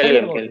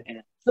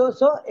 Gallium. So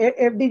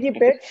FDG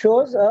PET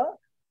shows a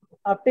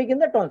uptake in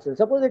the tonsil.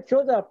 Suppose it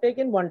shows a uptake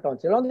in one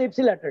tonsil, on the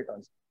ipsilateral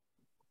tonsil.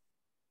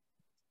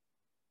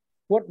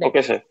 What next?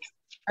 Okay, sir.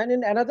 And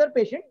in another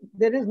patient,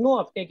 there is no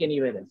uptake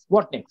anywhere else.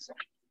 What next?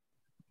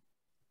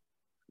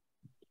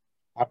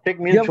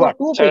 Uptake means what?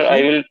 Sir,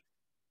 I will.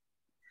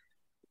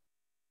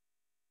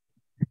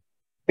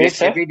 Yes,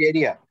 sir.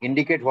 Area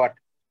indicate what?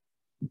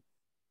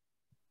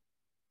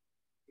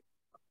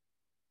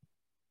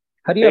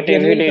 Hurry up,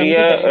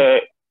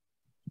 area.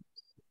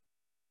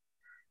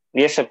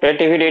 Yes, sir. PET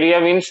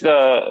area means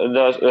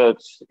the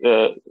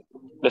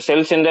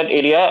cells in that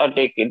area are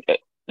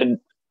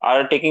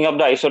taking up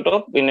the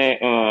isotope in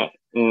a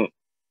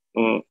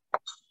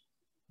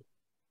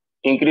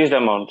increased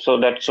amount. So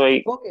that's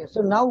why. Okay.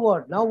 So now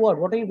what?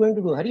 What are you going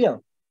to do? Hurry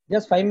up.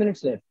 Just 5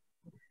 minutes left.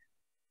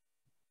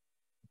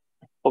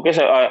 Okay,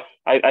 sir.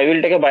 I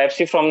will take a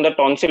biopsy from the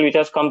tonsil which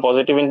has come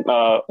positive in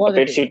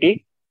PET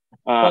CT.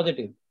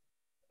 Positive.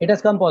 It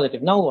has come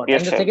positive. Now what?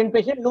 Yes, and the sir. second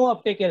patient, no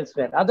uptake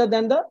elsewhere other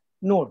than the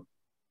node.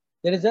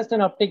 There is just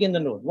an uptake in the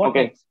node. What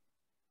next?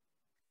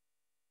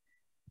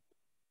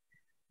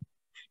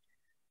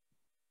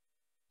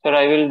 Sir,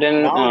 I will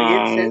then.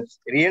 Now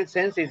real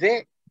sense is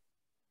a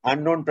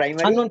unknown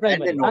primary. Unknown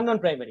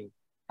primary.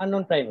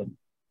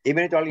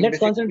 Even it all Let's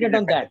concentrate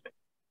on that.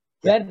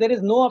 Yeah. Where there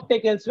is no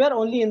uptake elsewhere,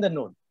 only in the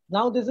node.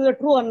 Now this is a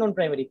true unknown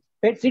primary.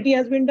 PET CT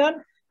has been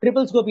done.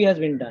 Triple scopy has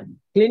been done.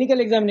 Clinical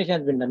examination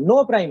has been done.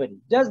 No primary,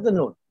 just the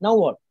node. Now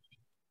what?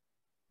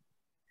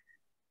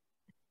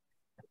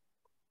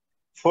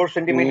 4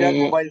 centimeter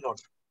mobile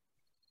node.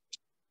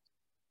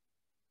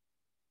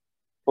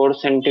 4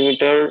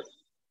 centimeter.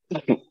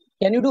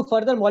 Can you do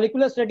further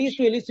molecular studies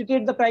to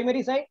elucidate the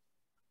primary site?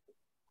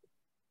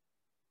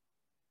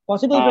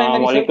 Possible primary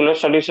molecular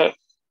studies, sir.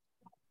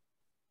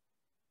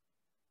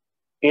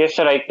 Yes,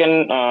 sir. I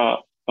can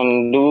do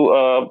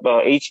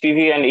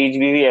HPV and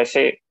HBV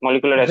assay,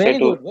 molecular assay. Very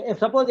good. If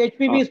suppose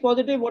HPV is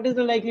positive, what is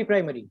the likely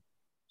primary?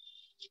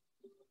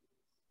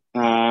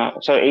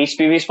 So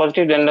HPV is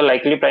positive, then the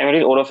likely primary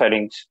is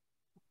oropharynx.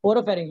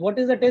 Oropharynx. What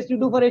is the test you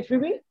do for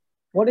HPV?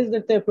 What is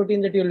the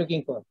protein that you're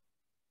looking for?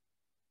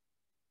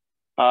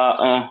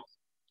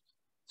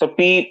 So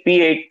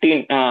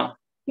P18.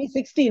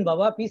 P16,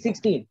 Baba.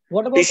 P16.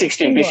 What about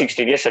P16?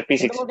 P16. Yes, sir.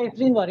 P16. What about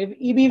F3? If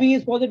EBV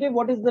is positive,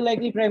 what is the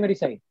likely primary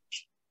site?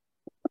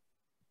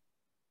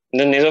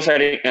 The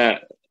nasopharynx.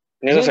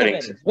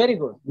 Nasopharynx. Very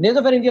good.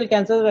 Nasopharyngeal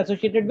cancers are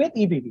associated with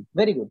EBV.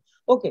 Very good.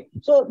 Okay.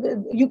 So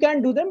you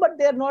can do them, but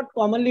they are not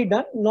commonly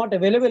done, not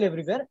available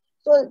everywhere.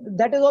 So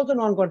that is also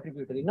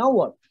non-contributory. Now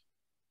what?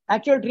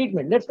 Actual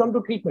treatment. Let's come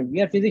to treatment. We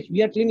are physicians.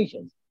 We are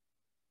clinicians.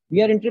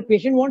 We are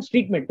patient wants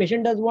treatment.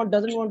 Patient doesn't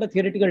want a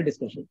theoretical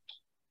discussion.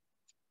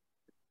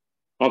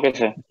 Okay,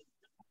 sir.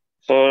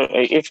 So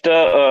if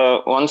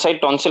the one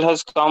side tonsil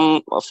has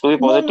come to be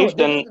positive,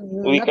 then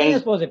we can. Nothing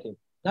is positive.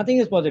 Nothing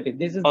is positive.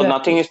 This is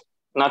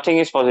nothing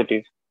is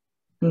positive.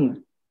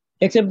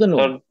 Except the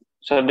node.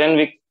 So then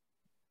we.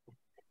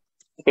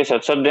 Okay, sir.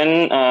 So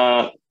then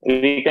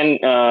we can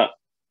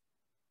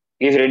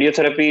give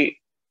radiotherapy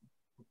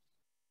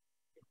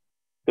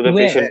to the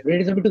patient.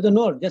 Radiotherapy to the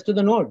node, just to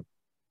the node.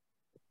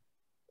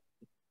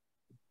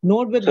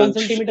 Node with 1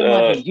 centimeter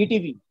margin,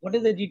 GTV. What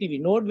is the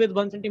GTV? Node with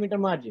 1 centimeter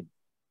margin.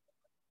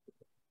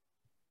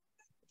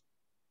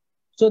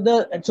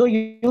 So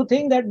you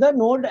think that the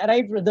node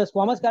arrived, the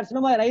squamous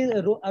carcinoma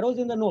arose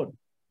in the node,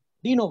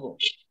 de novo?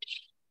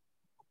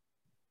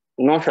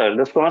 No, sir.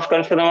 The squamous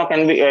carcinoma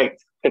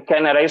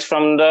can arise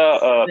from the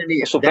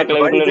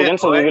supraclavicular region.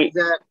 So we will.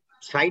 The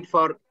site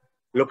for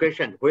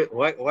location.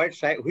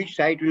 Which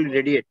site will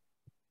radiate?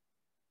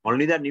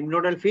 Only the lymph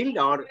nodal field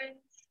or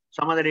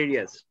some other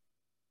areas?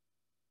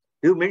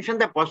 You mentioned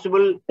the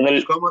possible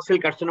squamous cell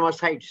carcinoma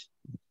sites.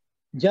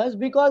 Just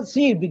because,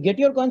 see, get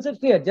your concepts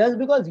clear. Just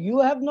because you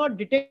have not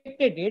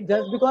detected it,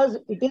 just because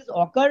it is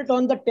occurred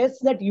on the tests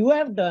that you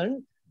have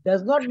done,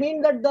 does not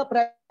mean that the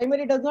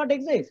primary does not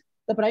exist.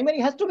 The primary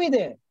has to be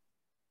there.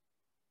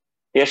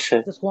 Yes,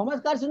 sir. The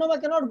squamous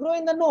carcinoma cannot grow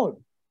in the node.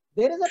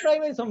 There is a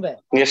primary somewhere.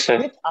 Yes, sir.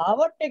 With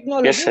our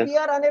technology, Yes, sir. we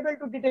are unable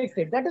to detect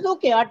it. That is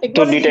okay. Our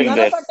technology, none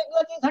of our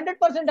technology is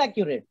 100%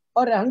 accurate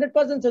or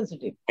 100%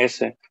 sensitive. Yes,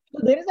 sir. So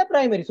there is a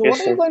primary. So Yes,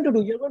 what are you going to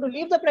do? You're going to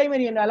leave the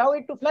primary and allow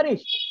it to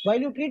flourish while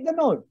you treat the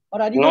node?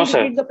 Or are you going to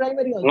treat the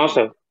primary also? No,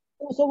 sir.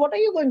 So what are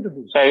you going to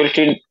do? So I will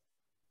treat.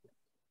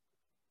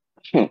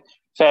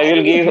 So I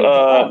will give.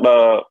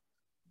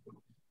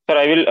 Sir,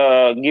 I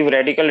will give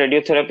radical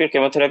radiotherapy or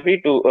chemotherapy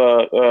to.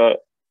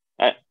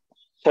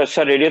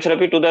 So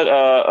radiotherapy to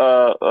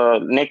the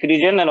neck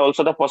region and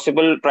also the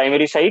possible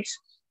primary sites.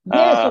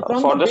 Yes, so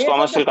from for the the base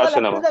squamous of the cell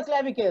skull up carcinoma. to the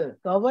clavicle,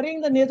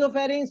 covering the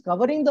nasopharynx,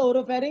 covering the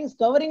oropharynx,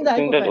 covering the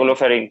hypopharynx.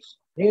 Oropharynx.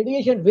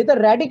 Radiation with a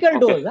radical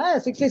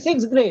dose,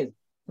 66 grays,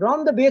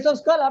 from the base of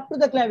skull up to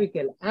the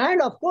clavicle, and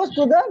of course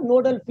to the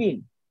nodal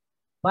field,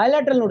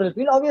 bilateral nodal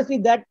field. Obviously,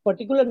 that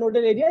particular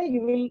nodal area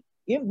you will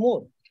give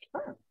more.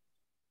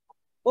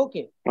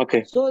 Okay.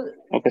 Okay. So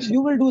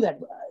you will do that.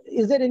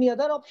 Is there any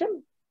other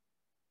option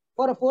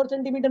for a 4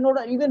 centimeter node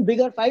or even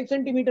bigger 5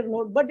 centimeter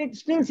node? But it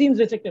still seems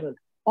resectable.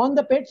 On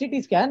the PET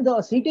CT scan, the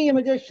CT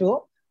images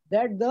show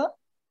that the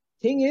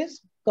thing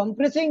is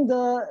compressing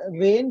the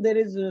vein. There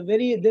is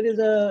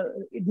a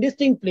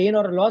indistinct plane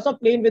or a loss of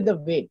plane with the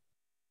vein,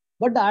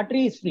 but the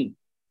artery is free.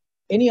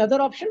 Any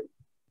other option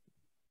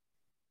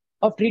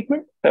of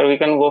treatment? So we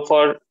can go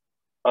for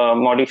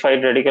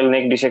modified radical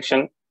neck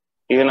dissection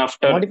even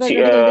after modified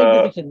radical neck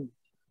dissection.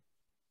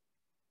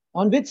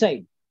 On which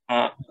side?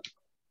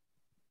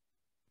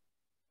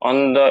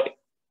 On the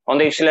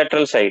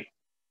ipsilateral side.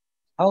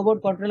 How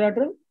about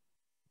contralateral?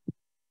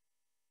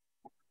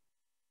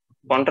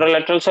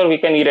 Contralateral, sir, we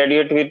can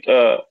irradiate with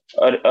a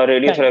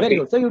radiotherapy. Very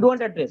good. So you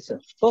don't address, sir.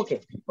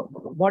 Okay.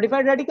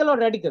 Modified radical or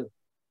radical?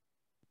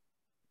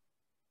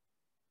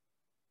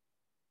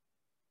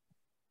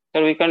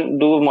 Sir, we can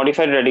do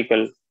modified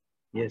radical.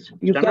 Yes.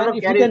 You can,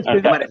 if you can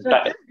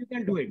specify, you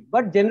can do it.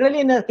 But generally,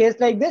 in a case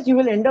like this, you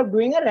will end up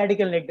doing a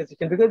radical neck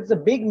dissection because it's a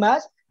big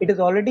mass. It is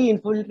already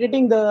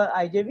infiltrating the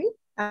IJV,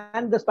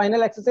 and the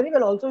spinal accessory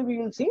will also, we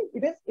will see,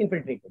 it is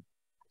infiltrated.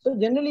 So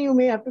generally, you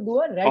may have to do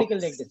a radical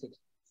neck dissection.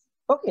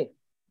 Okay.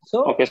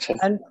 So,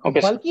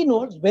 bulky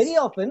nodes, very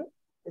often,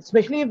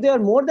 especially if they are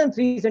more than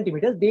 3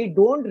 centimeters, they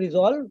don't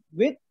resolve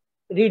with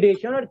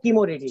radiation or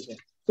chemoradiation.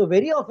 So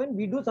very often,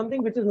 we do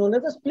something which is known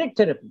as a split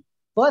therapy.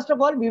 First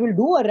of all, we will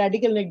do a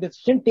radical neck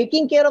dissection,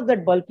 taking care of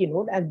that bulky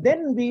node, and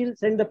then we will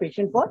send the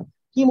patient for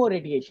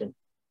chemoradiation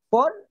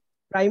for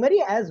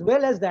primary as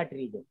well as that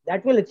region.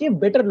 That will achieve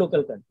better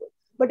local control.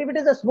 But if it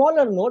is a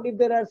smaller node, if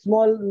there are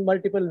small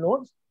multiple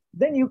nodes,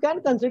 then you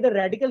can consider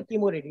radical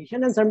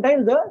chemoradiation, and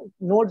sometimes the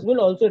nodes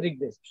will also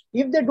regress.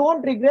 If they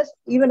don't regress,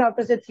 even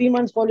after say 3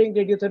 months following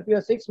radiotherapy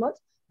or 6 months,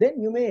 then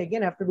you may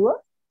again have to do a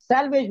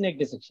salvage neck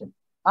dissection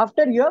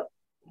after you have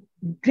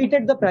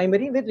treated the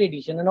primary with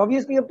radiation. And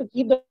obviously, you have to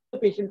keep the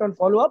patient on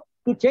follow-up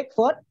to check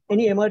for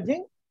any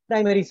emerging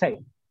primary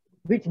site,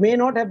 which may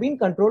not have been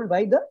controlled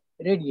by the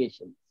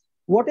radiation.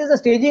 What is the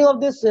staging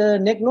of this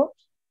neck node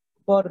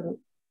for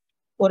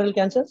oral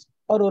cancers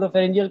or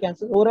oropharyngeal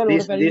cancers?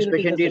 This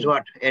patient is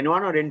what?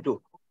 N1 or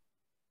N2?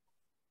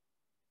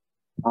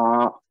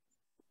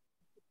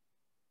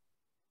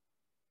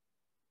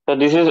 So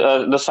this is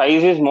the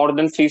size is more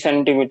than 3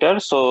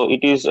 centimeters, so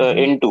it is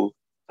N2.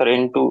 For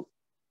N2.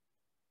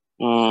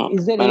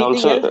 Is there anything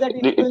else that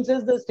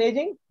influences the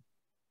staging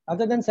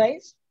other than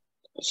size?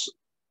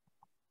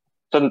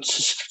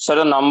 So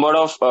the number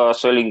of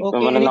swelling,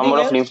 the number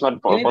of lymph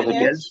node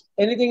positives.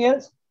 Anything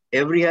else?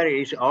 Everywhere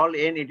is all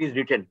N, it is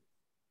written.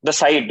 The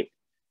side.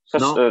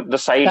 So the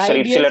side,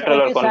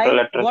 ipsilateral or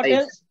contralateral. What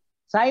else?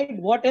 Side,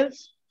 what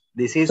else?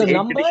 This is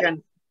 8th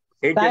edition.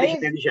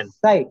 8th edition.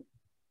 Side.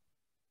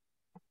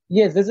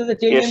 Yes, this is a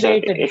change in the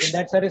 8th edition.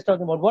 That sir is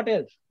talking about. What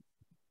else?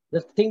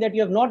 The thing that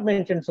you have not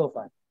mentioned so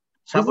far.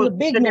 Suppose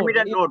this is a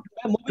big node.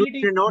 Mobility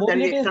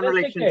is external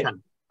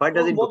extension. Why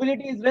does it go?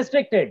 Mobility is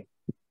restricted.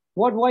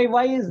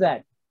 Why is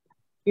that?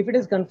 If it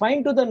is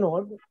confined to the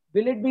node,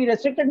 will it be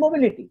restricted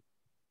mobility?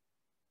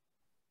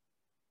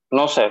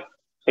 No, sir.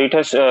 It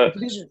has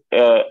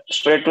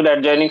spread to the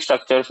adjoining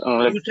structures.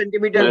 2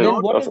 centimeter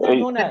node. What is that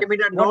known as?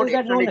 Node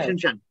external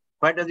extension.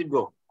 Why does it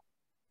go?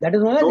 That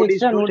is known as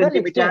extranodal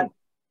extension.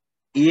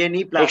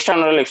 ENE plus.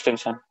 External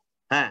extension.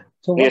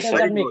 So what does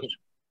that make it?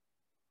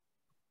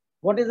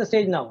 What is the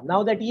stage now?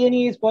 Now that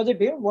ENE is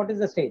positive, what is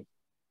the stage?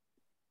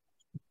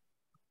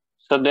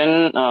 So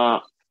then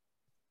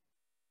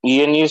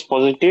ENE is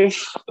positive.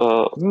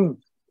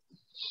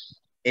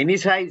 Any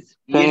size,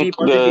 ENE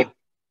positive.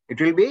 It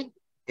will be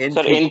N3.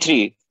 Sir,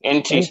 N3.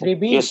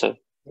 N3B. Yes, sir.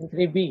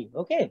 N3B.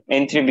 Okay.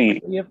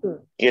 N3B. You have to.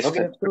 Yes, okay.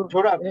 sir.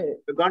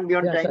 We've gone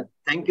beyond time. Sir.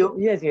 Thank you.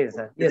 Yes,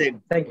 sir. Yes,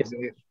 thank you,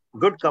 sir.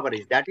 Good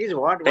coverage. That is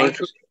what one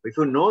should. If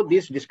you know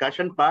this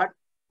discussion part,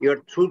 you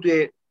are through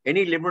to a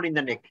any lymph node in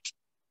the neck,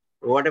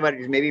 whatever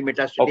it is, maybe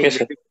metastatic, Okay, sir.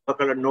 maybe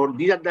cervical node.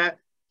 These are the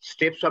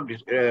steps of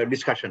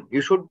discussion.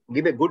 You should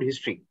give a good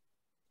history.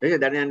 Okay,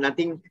 there is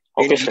nothing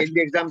Okay, in sir.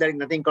 the exam. There is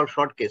nothing called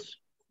short case.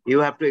 You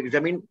have to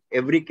examine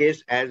every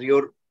case as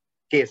your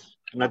case.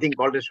 Nothing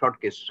called a short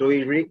case. So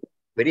it's very,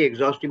 very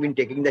exhaustive in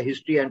taking the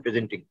history and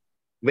presenting.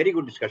 Very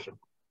good discussion.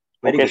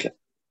 Very Okay, good. sir.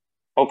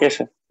 Okay,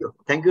 sir.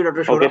 Thank you,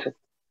 Dr. Shora. Okay, sir.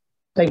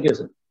 Thank you,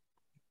 sir.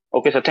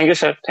 Okay, sir. Thank you,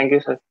 sir. Thank you,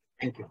 sir.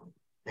 Thank you.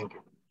 Thank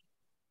you.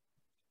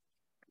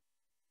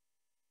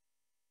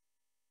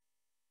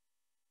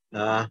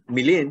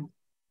 Milind.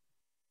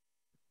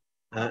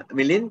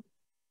 Milind?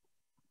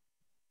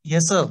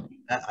 Yes, sir.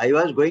 I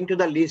was going to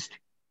the list.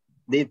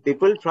 The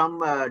people from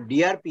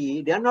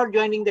DRP, they are not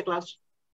joining the class.